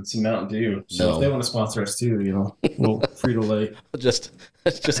Doritos and some Mountain Dew. So if they want to sponsor us too, we'll Frito-Lay. just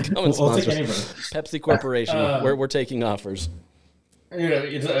come and sponsor us. Pepsi Corporation. We're taking offers.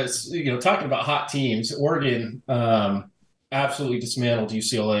 Talking about hot teams, Oregon absolutely dismantled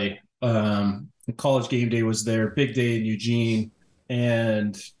UCLA. College game day was their big day in Eugene,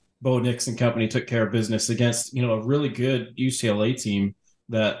 and Bo Nix and company took care of business against a really good UCLA team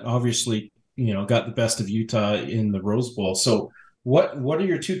that obviously got the best of Utah in the Rose Bowl. So what are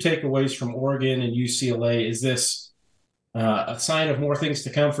your two takeaways from Oregon and UCLA? Is this a sign of more things to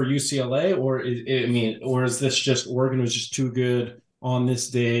come for UCLA, or is this just Oregon was just too good on this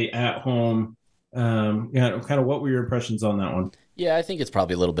day at home? Kind of what were your impressions on that one? Yeah, I think it's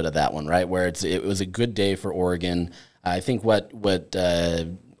probably a little bit of that one, right? Where it was a good day for Oregon. I think what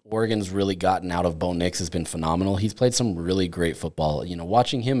Oregon's really gotten out of Bo Nix has been phenomenal. He's played some really great football.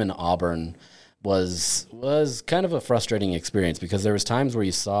 Watching him in Auburn was kind of a frustrating experience because there was times where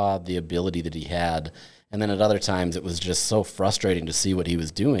you saw the ability that he had, and then at other times it was just so frustrating to see what he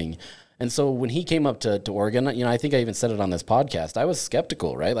was doing. And so when he came up to Oregon, I think I even said it on this podcast, I was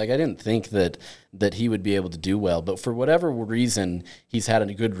skeptical, right? Like I didn't think that he would be able to do well. But for whatever reason, he's had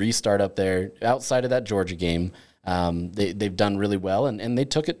a good restart up there outside of that Georgia game. They've done really well, and they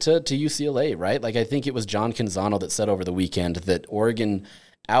took it to UCLA, right? Like I think it was John Canzano that said over the weekend that Oregon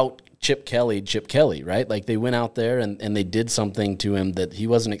out Chip Kelly, right? Like they went out there and they did something to him that he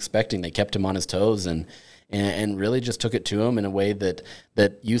wasn't expecting. They kept him on his toes and really just took it to him in a way that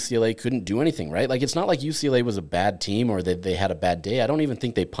UCLA couldn't do anything, right? Like it's not like UCLA was a bad team or that they had a bad day. I don't even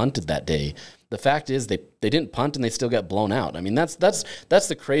think they punted that day. The fact is they didn't punt and they still got blown out. I mean, that's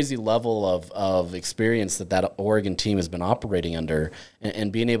the crazy level of experience that Oregon team has been operating under,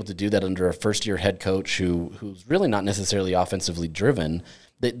 and being able to do that under a first-year head coach who's really not necessarily offensively driven.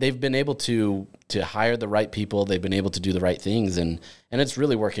 They've been able to hire the right people. They've been able to do the right things, and it's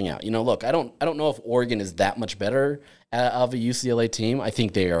really working out. Look, I don't know if Oregon is that much better of a UCLA team. I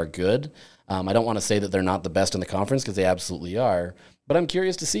think they are good. I don't want to say that they're not the best in the conference because they absolutely are. But I'm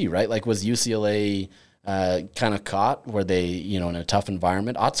curious to see, right? Like, was UCLA kind of caught? Were they, in a tough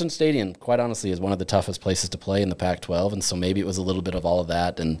environment? Autzen Stadium, quite honestly, is one of the toughest places to play in the Pac-12, and so maybe it was a little bit of all of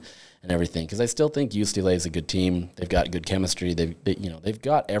that and everything. Because I still think UCLA is a good team. They've got good chemistry. They've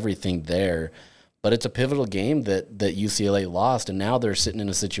got everything there. But it's a pivotal game that UCLA lost, and now they're sitting in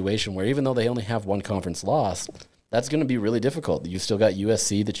a situation where even though they only have one conference loss, that's going to be really difficult. You still got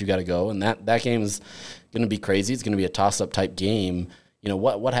USC that you got to go, and that game is going to be crazy. It's going to be a toss-up type game.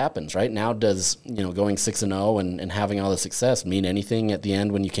 What happens, right? Now does, going 6-0 and having all the success mean anything at the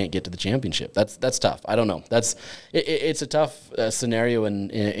end when you can't get to the championship? That's tough. I don't know. It's a tough scenario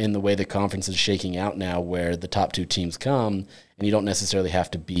in the way the conference is shaking out now, where the top two teams come and you don't necessarily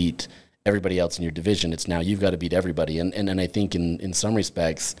have to beat everybody else in your division. It's now you've got to beat everybody. And I think in some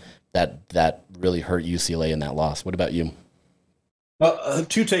respects that really hurt UCLA in that loss. What about you? Well,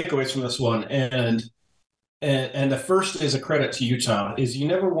 two takeaways from this one, and the first is a credit to Utah. Is you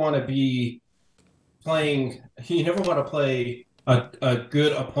never want to play a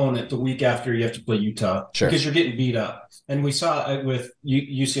good opponent the week after you have to play Utah, sure, because you're getting beat up. And we saw it with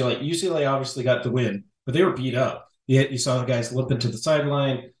UCLA. UCLA obviously got the win, but they were beat up. You saw the guys limping to the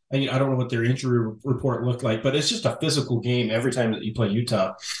sideline. I don't know what their injury report looked like, but it's just a physical game every time that you play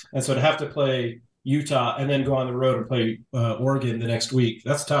Utah. And so to have to play Utah and then go on the road and play Oregon the next week,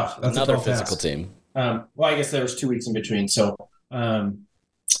 that's tough. That's another physical team. Well, I guess there was 2 weeks in between. So,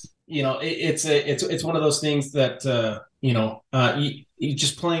 it's one of those things that you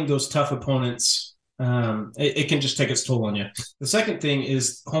just playing those tough opponents. It can just take its toll on you. The second thing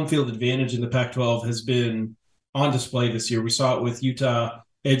is home field advantage in the Pac-12 has been on display this year. We saw it with Utah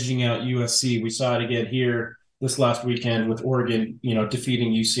edging out USC. We saw it again here this last weekend with Oregon,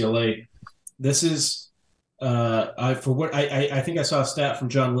 defeating UCLA. This is I think I saw a stat from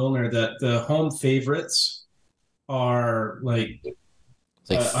John Wilner that the home favorites are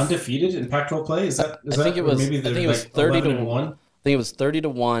undefeated in Pac-12 play. I think it was 30-1. I think it was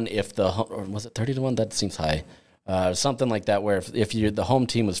 30-1 if or was it 30-1? That seems high. Something like that, where if the home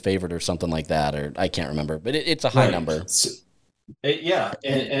team was favored or something like that, or I can't remember, but it's a high number.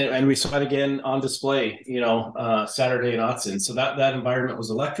 And we saw it again on display, Saturday in Autzen. So that environment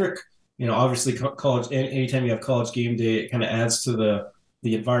was electric. Obviously college. Anytime you have college game day, it kind of adds to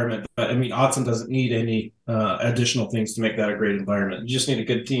the environment. But I mean, Autzen doesn't need any additional things to make that a great environment. You just need a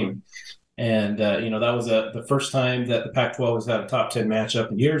good team. And that was the first time that the Pac-12 has had a top 10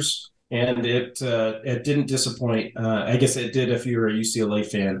 matchup in years, and it didn't disappoint. I guess it did if you're a UCLA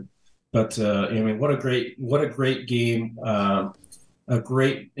fan. But what a great game. One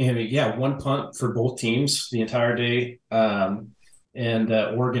punt for both teams the entire day. And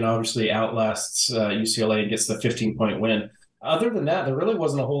Oregon obviously outlasts UCLA and gets the 15-point win. Other than that, there really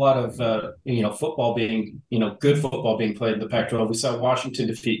wasn't a whole lot of football being good football being played in the Pac-12. We saw Washington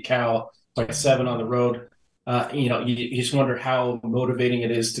defeat Cal by 7 on the road. You just wonder how motivating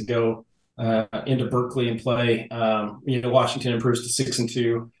it is to go into Berkeley and play. Washington improves to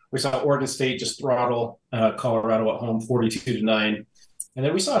 6-2. We saw Oregon State just throttle Colorado at home 42-9, and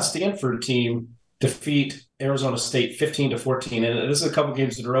then we saw a Stanford team defeat Arizona State 15-14. And this is a couple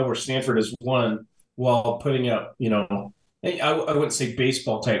games in a row where Stanford has won while putting up, I wouldn't say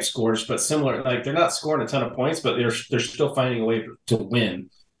baseball type scores, but similar. Like they're not scoring a ton of points, but they're still finding a way to win.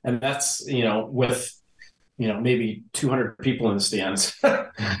 And that's, with, maybe 200 people in the stands.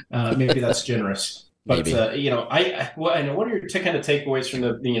 Maybe that's generous. But, what are your kind of takeaways from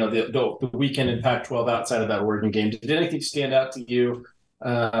the weekend in Pac-12 outside of that Oregon game? Did anything stand out to you?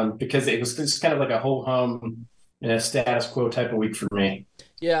 Because it was just kind of like a ho-hum, status quo type of week for me.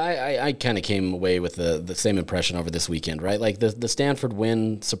 Yeah, I kind of came away with the same impression over this weekend, right? Like the Stanford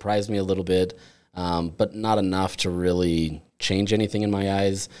win surprised me a little bit, but not enough to really change anything in my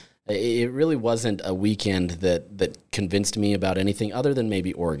eyes. It really wasn't a weekend that convinced me about anything other than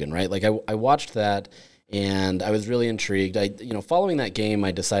maybe Oregon, right? Like I watched that and I was really intrigued. Following that game,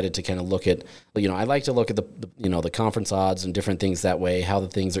 I decided to kind of look at, I like to look at the conference odds and different things that way, how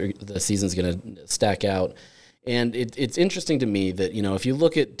the season's going to stack out. And it's interesting to me that, if you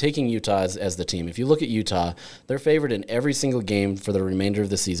look at taking Utah as the team, if you look at Utah, they're favored in every single game for the remainder of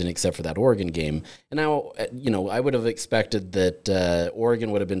the season except for that Oregon game. And now, I would have expected that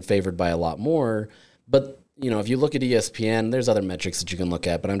Oregon would have been favored by a lot more. But, if you look at ESPN, there's other metrics that you can look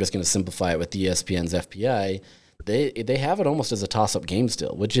at, but I'm just going to simplify it with ESPN's FPI. They have it almost as a toss-up game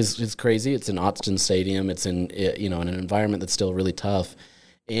still, which is crazy. It's in Autzen Stadium. It's in, in an environment that's still really tough.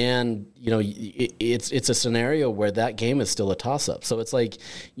 And, it's a scenario where that game is still a toss-up. So it's like,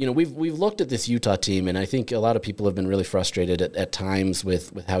 we've looked at this Utah team, and I think a lot of people have been really frustrated at times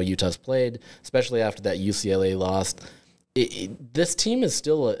with how Utah's played, especially after that UCLA loss. This team is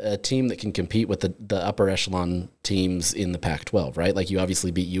still a team that can compete with the upper echelon teams in the Pac-12, right? Like you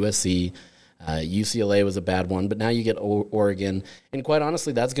obviously beat USC. UCLA was a bad one, but now you get Oregon. And quite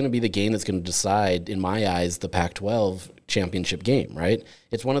honestly, that's going to be the game that's going to decide, in my eyes, the Pac-12 championship game, right?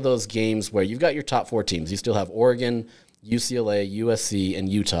 It's one of those games where you've got your top 4 teams. You still have Oregon, UCLA, USC, and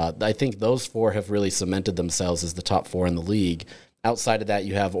Utah. I think those 4 have really cemented themselves as the top 4 in the league. Outside of that,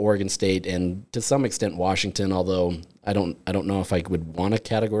 you have Oregon State and to some extent Washington, although I don't know if I would want to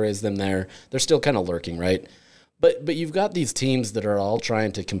categorize them there. They're still kind of lurking, right? But you've got these teams that are all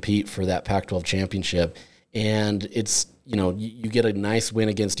trying to compete for that Pac-12 championship, and it's, you get a nice win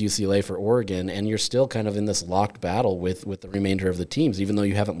against UCLA for Oregon, and you're still kind of in this locked battle with the remainder of the teams, even though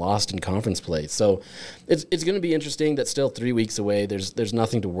you haven't lost in conference play. So it's going to be interesting. That's still 3 weeks away. There's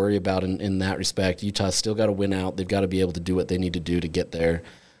nothing to worry about in that respect. Utah's still got to win out. They've got to be able to do what they need to do to get there.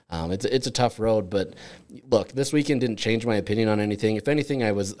 It's a tough road, but look, this weekend didn't change my opinion on anything. If anything,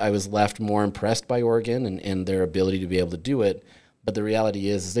 I was left more impressed by Oregon and their ability to be able to do it. But the reality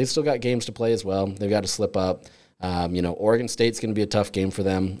is they've still got games to play as well. They've got to slip up. Oregon State's going to be a tough game for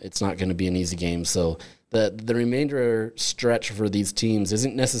them. It's not going to be an easy game. So the remainder stretch for these teams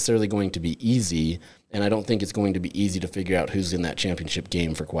isn't necessarily going to be easy, and I don't think it's going to be easy to figure out who's in that championship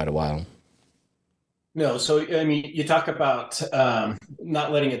game for quite a while. No, so I mean, you talk about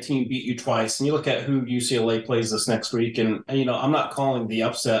not letting a team beat you twice, and you look at who UCLA plays this next week, and I'm not calling the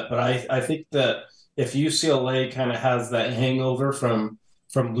upset, but I think that if UCLA kind of has that hangover from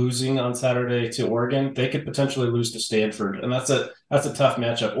losing on Saturday to Oregon, they could potentially lose to Stanford, and that's a tough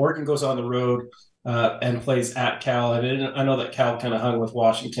matchup. Oregon goes on the road and plays at Cal, and I know that Cal kind of hung with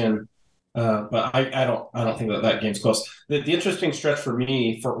Washington. But I don't think that game's close. The interesting stretch for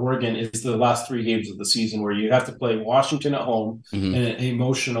me for Oregon is the last 3 games of the season where you have to play Washington at home in an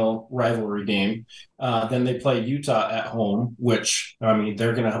emotional rivalry game. Then they play Utah at home, which I mean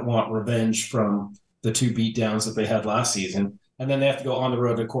they're going to want revenge from the 2 beatdowns that they had last season. And then they have to go on the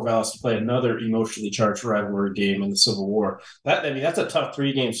road to Corvallis to play another emotionally charged rivalry game in the Civil War. That's a tough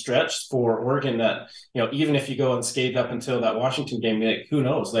 3-game stretch for Oregon. That even if you go unscathed up until that Washington game, who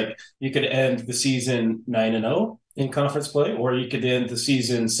knows? Like you could end the season 9-0 in conference play, or you could end the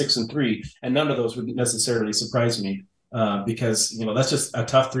season 6-3, and none of those would necessarily surprise me. Because that's just a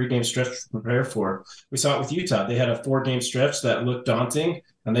tough 3-game stretch to prepare for. We saw it with Utah. They had a 4-game stretch that looked daunting,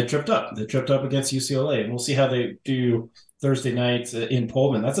 and they tripped up. They tripped up against UCLA, and we'll see how they do Thursday night in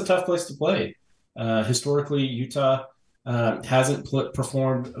Pullman. That's a tough place to play. Historically, Utah hasn't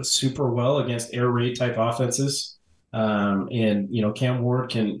performed super well against air raid type offenses. And Cam Ward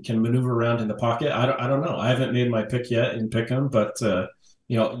can maneuver around in the pocket. I don't know. I haven't made my pick yet in Pick'em, but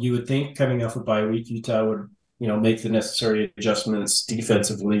you would think coming off a bye week, Utah would make the necessary adjustments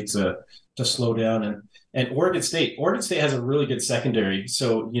defensively to slow down. And Oregon State has a really good secondary.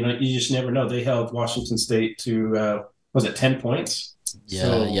 So, you just never know. They held Washington State to, was it 10 points? Yeah,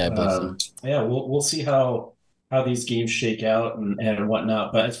 so, I believe so. Yeah, we'll see how these games shake out and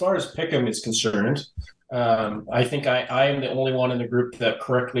whatnot. But as far as Pick'em is concerned, I think I am the only one in the group that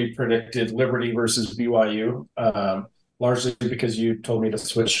correctly predicted Liberty versus BYU, largely because you told me to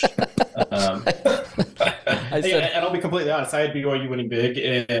switch. And I'll be completely honest, I had BYU winning big,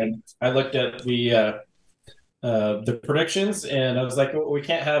 and I looked at the predictions, and I was like, well, we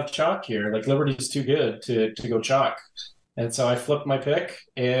can't have chalk here. Like Liberty's too good to go chalk. And so I flipped my pick,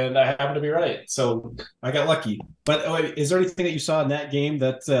 and I happened to be right. So I got lucky. But is there anything that you saw in that game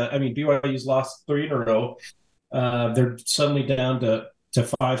that BYU's lost 3 in a row? They're suddenly down to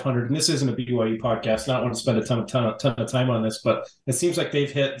 500. And this isn't a BYU podcast. I don't want to spend a ton of time on this, but it seems like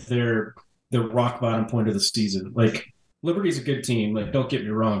they've hit their rock bottom point of the season. Like Liberty's a good team. Like don't get me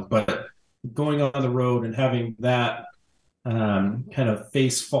wrong, but going on the road and having that kind of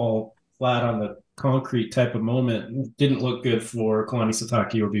face fall flat on the concrete type of moment didn't look good for Kalani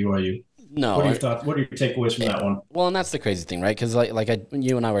Sitake or BYU. No. What are your thoughts? What are your takeaways from that one? Well, and that's the crazy thing, right? Because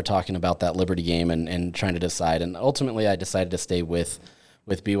you and I were talking about that Liberty game and trying to decide, and ultimately I decided to stay with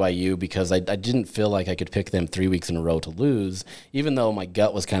BYU because I didn't feel like I could pick them 3 weeks in a row to lose, even though my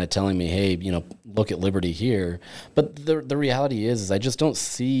gut was kind of telling me, hey, look at Liberty here. But the reality is I just don't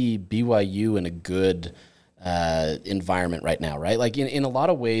see BYU in a good environment right now, right? Like in a lot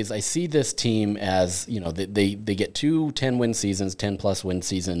of ways, I see this team as, they get 2 10-win seasons, 10-plus win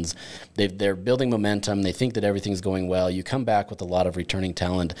seasons. They're building momentum. They think that everything's going well. You come back with a lot of returning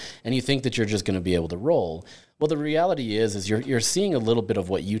talent, and you think that you're just going to be able to roll. Well, the reality is you're seeing a little bit of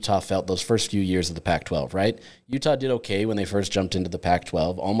what Utah felt those first few years of the Pac-12, right? Utah did okay when they first jumped into the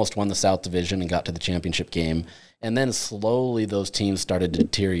Pac-12, almost won the South Division and got to the championship game. And then slowly those teams started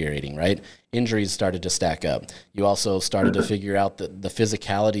deteriorating, right? Injuries started to stack up. You also started to figure out that the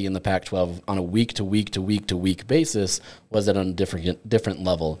physicality in the Pac-12 on a week-to-week basis was at a different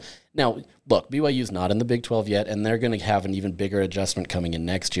level. Now, look, BYU's not in the Big 12 yet, and they're going to have an even bigger adjustment coming in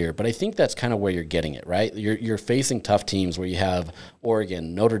next year. But I think that's kind of where you're getting it, right? You're facing tough teams where you have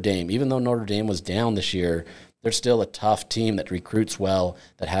Oregon, Notre Dame. Even though Notre Dame was down this year, they're still a tough team that recruits well,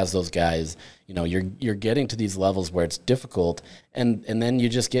 that has those guys. You're getting to these levels where it's difficult, and then you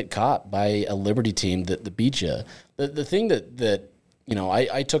just get caught by a Liberty team that beats you. The thing that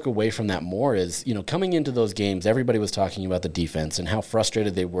I took away from that more is, coming into those games, everybody was talking about the defense and how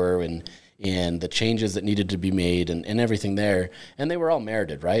frustrated they were and the changes that needed to be made and everything there, and they were all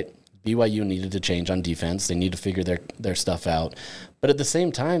merited, right? BYU needed to change on defense. They need to figure their stuff out. But at the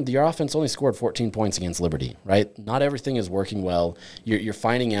same time, your offense only scored 14 points against Liberty, right? Not everything is working well. You're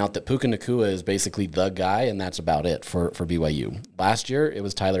finding out that Puka Nacua is basically the guy, and that's about it for BYU. Last year, it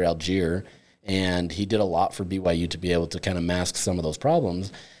was Tyler Algier, and he did a lot for BYU to be able to kind of mask some of those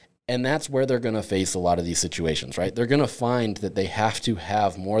problems. And that's where they're going to face a lot of these situations, right? They're going to find that they have to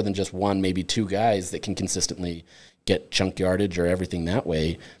have more than just 1, maybe 2 guys that can consistently get chunk yardage or everything that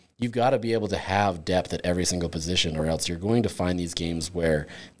way. You've got to be able to have depth at every single position, or else you're going to find these games where,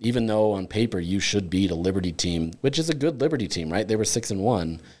 even though on paper you should beat a Liberty team, which is a good Liberty team, right? They were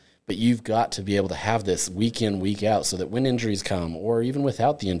 6-1, but you've got to be able to have this week in, week out so that when injuries come, or even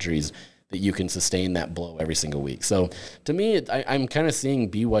without the injuries, that you can sustain that blow every single week. So to me, I'm kind of seeing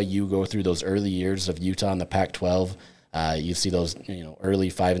BYU go through those early years of Utah in the Pac-12. You see those,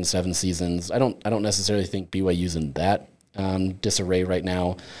 early 5-7 seasons. I don't necessarily think BYU's in that disarray right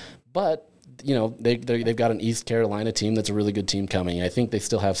now, but they've got an East Carolina team that's a really good team coming. I think they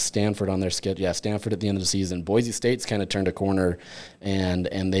still have Stanford on their schedule. Yeah, Stanford at the end of the season. Boise State's kind of turned a corner, and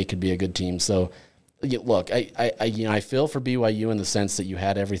they could be a good team. So, look, I feel for BYU in the sense that you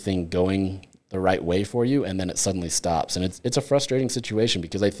had everything going the right way for you, and then it suddenly stops, and it's a frustrating situation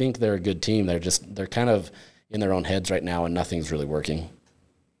because I think they're a good team. They're kind of in their own heads right now, and nothing's really working.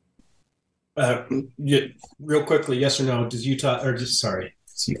 Real quickly, yes or no?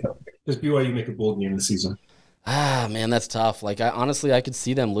 Does BYU make a bowl game this season? Man, that's tough. Like, honestly, I could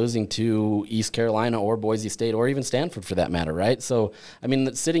see them losing to East Carolina or Boise State or even Stanford for that matter, right? So, I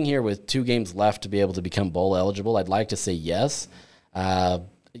mean, sitting here with 2 games left to be able to become bowl eligible, I'd like to say yes.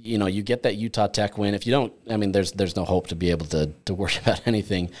 You get that Utah Tech win. If you don't, I mean, there's no hope to be able to worry about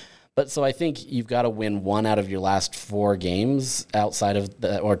anything. But so I think you've got to win 1 out of your last 4 games outside of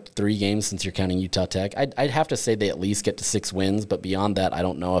or 3 games since you're counting Utah Tech. I'd have to say they at least get to 6 wins, but beyond that, I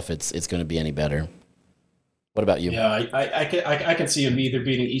don't know if it's going to be any better. What about you? Yeah, I can see them either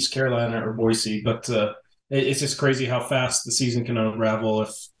beating East Carolina or Boise, but it's just crazy how fast the season can unravel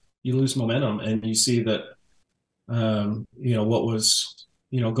if you lose momentum and you see that what was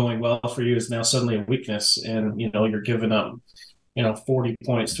going well for you is now suddenly a weakness, and you're giving up 40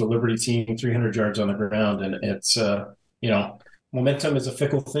 points to a Liberty team, 300 yards on the ground. And it's, momentum is a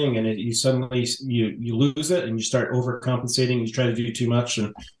fickle thing, and you suddenly you lose it and you start overcompensating. You try to do too much.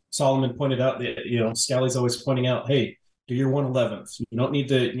 And Solomon pointed out that, Scally's always pointing out, hey, do your 1/11th. You don't need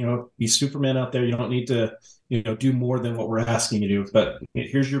to, be Superman out there. You don't need to, do more than what we're asking you to do. But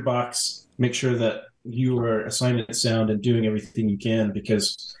here's your box. Make sure that you are assignment sound and doing everything you can,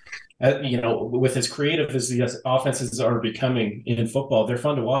 because with as creative as the offenses are becoming in football, they're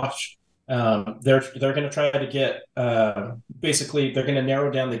fun to watch. They're going to try to get basically they're going to narrow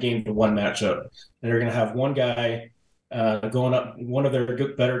down the game to one matchup. And they're going to have one guy going up, one of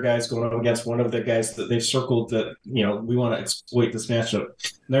their better guys going up against one of the guys that they've circled that we want to exploit this matchup.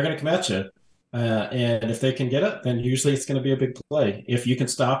 And they're going to come at you, and if they can get it, then usually it's going to be a big play. If you can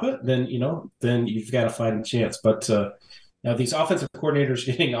stop it, then then you've got a fighting chance. But now these offensive coordinators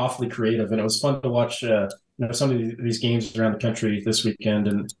are getting awfully creative, and it was fun to watch some of these games around the country this weekend,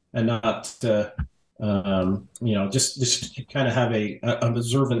 and not just kind of have a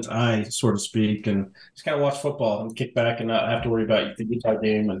observant eye, so to speak, and just kind of watch football and kick back and not have to worry about the Utah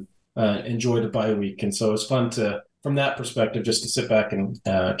game and enjoy the bye week. And so it's fun from that perspective, just to sit back and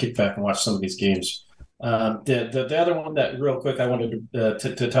kick back and watch some of these games. The other one that real quick I wanted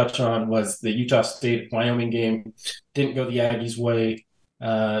to touch on was the Utah State-Wyoming game. Didn't go the Aggies' way.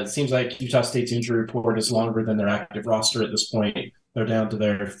 It seems like Utah State's injury report is longer than their active roster at this point. They're down to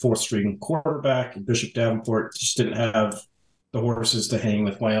their 4th-string quarterback, and Bishop Davenport just didn't have the horses to hang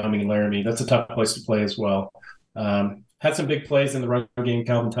with Wyoming and Laramie. That's a tough place to play as well. Had some big plays in the run game.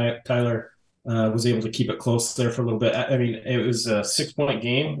 Calvin Tyler was able to keep it close there for a little bit. I mean, it was a 6-point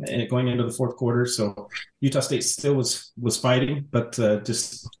game going into the 4th quarter, so Utah State still was fighting, but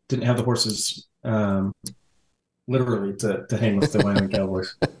just didn't have the horses literally to hang with the Wyoming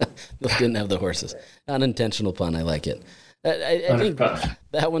Cowboys. Didn't have the horses. Unintentional pun. I like it. I think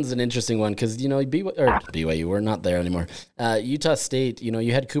that one's an interesting one because, BYU, we're not there anymore. Utah State,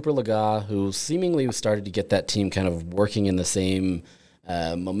 you had Cooper Legas, who seemingly started to get that team kind of working in the same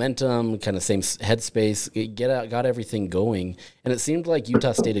momentum, kind of same headspace, got everything going. And it seemed like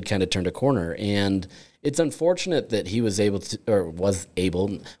Utah State had kind of turned a corner. And it's unfortunate that he was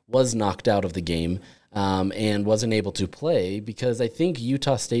knocked out of the game and wasn't able to play, because I think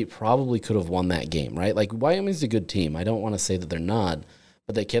Utah State probably could have won that game, right? Like, Wyoming's a good team. I don't want to say that they're not,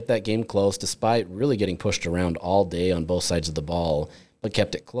 but they kept that game close despite really getting pushed around all day on both sides of the ball, but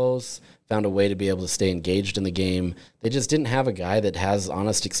kept it close, found a way to be able to stay engaged in the game. They just didn't have a guy that has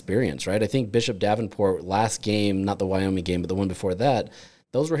honest experience, right? I think Bishop Davenport last game, not the Wyoming game, but the one before that,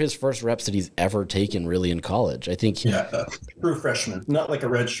 those were his first reps that he's ever taken really in college. I think true freshman, not like a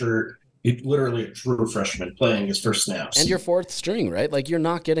red shirt. Literally a true freshman playing his first snaps. And your 4th string, right? Like, you're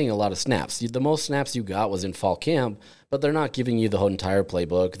not getting a lot of snaps. The most snaps you got was in fall camp, but they're not giving you the whole entire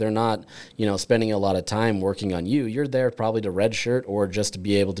playbook. They're not, spending a lot of time working on you. You're there probably to redshirt or just to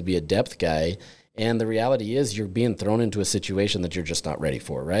be able to be a depth guy. And the reality is you're being thrown into a situation that you're just not ready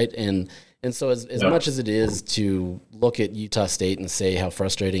for, right? And so as much as it is to look at Utah State and say how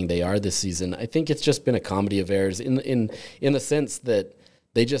frustrating they are this season, I think it's just been a comedy of errors in the sense that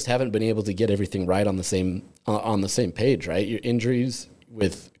they just haven't been able to get everything right on the same page, right? Your injuries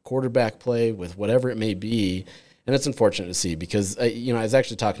with quarterback play, with whatever it may be. And it's unfortunate to see because, I was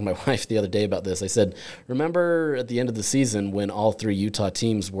actually talking to my wife the other day about this. I said, remember at the end of the season when all 3 Utah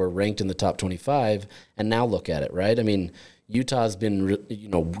teams were ranked in the top 25, and now look at it, right? I mean, Utah's been,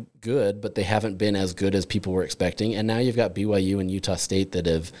 good, but they haven't been as good as people were expecting. And now you've got BYU and Utah State that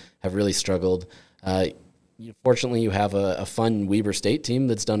have really struggled. Fortunately, you have a fun Weber State team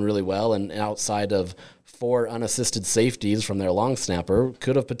that's done really well, and outside of 4 unassisted safeties from their long snapper,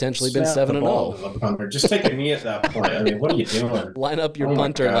 could have potentially been 7-0. Just take a knee at that point. I mean, what are you doing? Line up your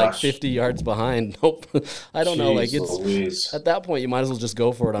punter like 50 yards behind. Nope. I don't know. Like it's at that point, you might as well just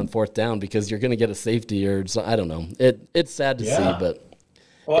go for it on 4th down because you're going to get a safety or I don't know. It's sad to see, but.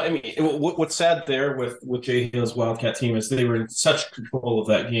 Well, I mean, what's sad there with Jay Hill's Wildcat team is they were in such control of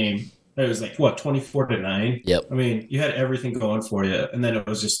that game. It was like, 24-9? Yep. I mean, you had everything going for you, and then it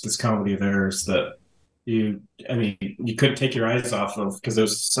was just this comedy of errors that you couldn't take your eyes off of because it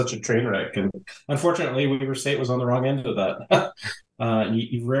was such a train wreck. And unfortunately, Weber State was on the wrong end of that.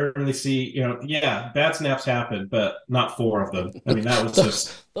 You rarely see, bad snaps happen, but not 4 of them. I mean, that was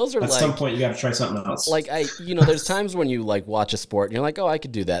just those are at some point you got to try something else. Like there's times when you like watch a sport and you're like, oh, I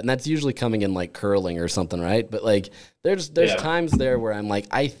could do that, and that's usually coming in like curling or something, right? But like there's times there where I'm like,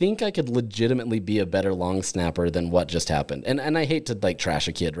 I think I could legitimately be a better long snapper than what just happened, and I hate to like trash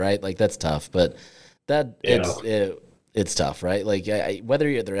a kid, right? Like that's tough, but it's tough, right? Like whether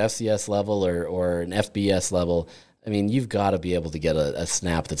you're at their FCS level or an FBS level. I mean, you've got to be able to get a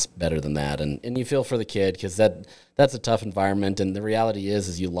snap that's better than that. And you feel for the kid because that's a tough environment. And the reality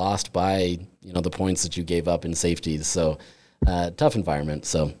is you lost by, the points that you gave up in safeties. So tough environment.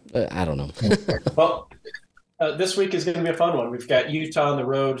 So I don't know. Well, this week is going to be a fun one. We've got Utah on the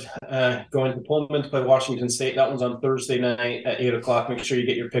road going to Pullman to play Washington State. That one's on Thursday night at 8 o'clock. Make sure you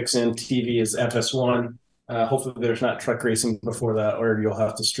get your picks in. TV is FS1. Hopefully there's not truck racing before that, or you'll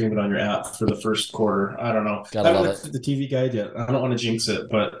have to stream it on your app for the first quarter. I don't know. I haven't looked at the TV guide yet. I don't want to jinx it,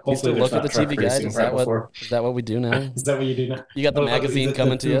 but hopefully there's not truck racing right before. Is that what we do now? Is that what you do now? You got the magazine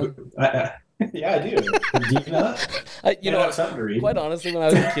coming to you? Yeah, I do. Do you not? Something to read. Quite honestly, when I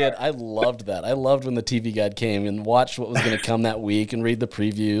was a kid, I loved that. I loved when the TV guide came and watched what was going to come that week and read the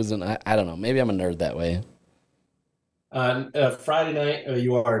previews. And I don't know. Maybe I'm a nerd that way. Friday night,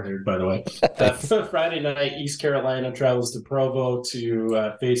 you are a nerd, by the way. Friday night, East Carolina travels to Provo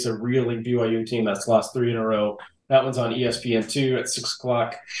to face a reeling BYU team that's lost 3 in a row. That one's on ESPN2 at 6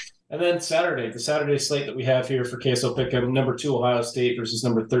 o'clock. And then Saturday, the Saturday slate that we have here for KSL Pick'em, number 2 Ohio State versus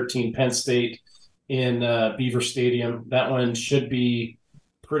number 13 Penn State in Beaver Stadium. That one should be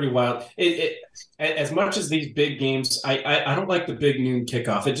pretty wild. As much as these big games, I don't like the big noon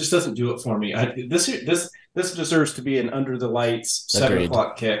kickoff. It just doesn't do it for me. This deserves to be an under the lights 7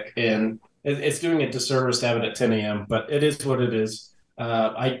 o'clock kick, and it's doing a disservice to have it at 10 a.m. But it is what it is.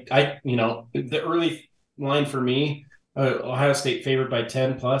 The early line for me, Ohio State favored by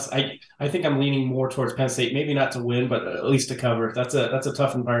 10 plus. I think I'm leaning more towards Penn State, maybe not to win, but at least to cover. That's a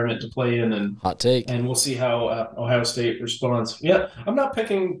tough environment to play in, and hot take. And we'll see how Ohio State responds. Yeah, I'm not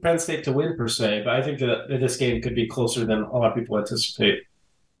picking Penn State to win per se, but I think that this game could be closer than a lot of people anticipate.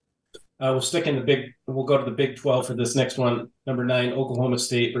 We'll stick in we'll go to the Big 12 for this next one. Number 9, Oklahoma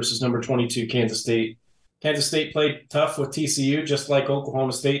State versus number 22, Kansas State. Kansas State played tough with TCU, just like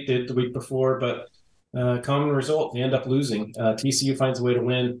Oklahoma State did the week before, but common result, they end up losing. TCU finds a way to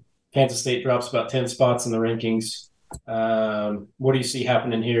win. Kansas State drops about 10 spots in the rankings. What do you see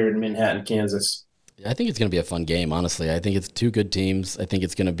happening here in Manhattan, Kansas? I think it's going to be a fun game, honestly. I think it's 2 good teams. I think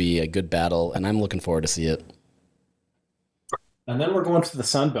it's going to be a good battle, and I'm looking forward to see it. And then we're going to the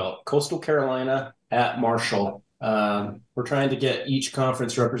Sun Belt, Coastal Carolina at Marshall. We're trying to get each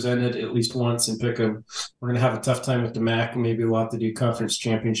conference represented at least once and pick them. We're going to have a tough time with the MAC. Maybe we'll have to do conference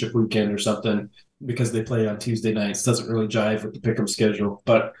championship weekend or something because they play on Tuesday nights. Doesn't really jive with the pick 'em schedule,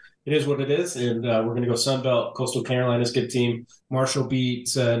 but it is what it is. And we're going to go Sun Belt. Coastal Carolina's a good team. Marshall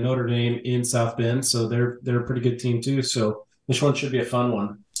beats Notre Dame in South Bend, so they're a pretty good team too. So this one should be a fun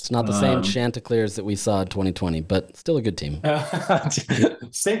one. It's not the same Chanticleers that we saw in 2020, but still a good team.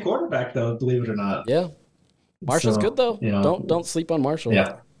 Same quarterback, though, believe it or not. Yeah. Marshall's good, though. Don't sleep on Marshall.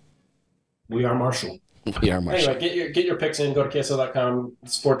 Yeah. We are Marshall. We are Marshall. Anyway, get your picks in. Go to KSL.com,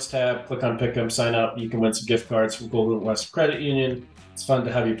 sports tab, click on Pick'em, sign up. You can win some gift cards from Golden West Credit Union. It's fun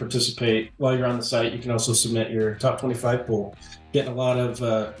to have you participate. While you're on the site, you can also submit your top 25 poll. Getting a lot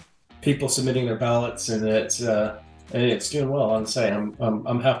of people submitting their ballots, and it's doing well on the site.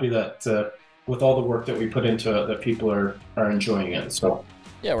 I'm happy that with all the work that we put into it, that people are enjoying it. So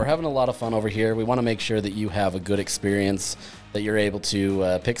Yeah, we're having a lot of fun over here. We want to make sure that you have a good experience, that you're able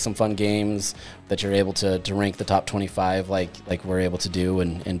to pick some fun games, that you're able to rank the top 25 like we're able to do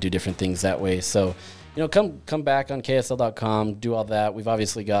and do different things that way. So, come back on KSL.com, do all that. We've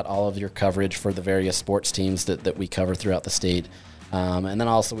obviously got all of your coverage for the various sports teams that we cover throughout the state. And then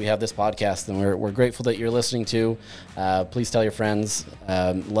also we have this podcast, and we're grateful that you're listening to. Please tell your friends,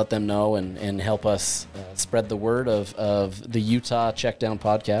 let them know, and help us spread the word of the Utah Checkdown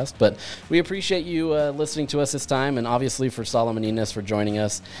podcast. But we appreciate you listening to us this time, and obviously for Solomon Enis for joining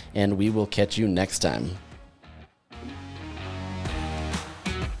us, and we will catch you next time.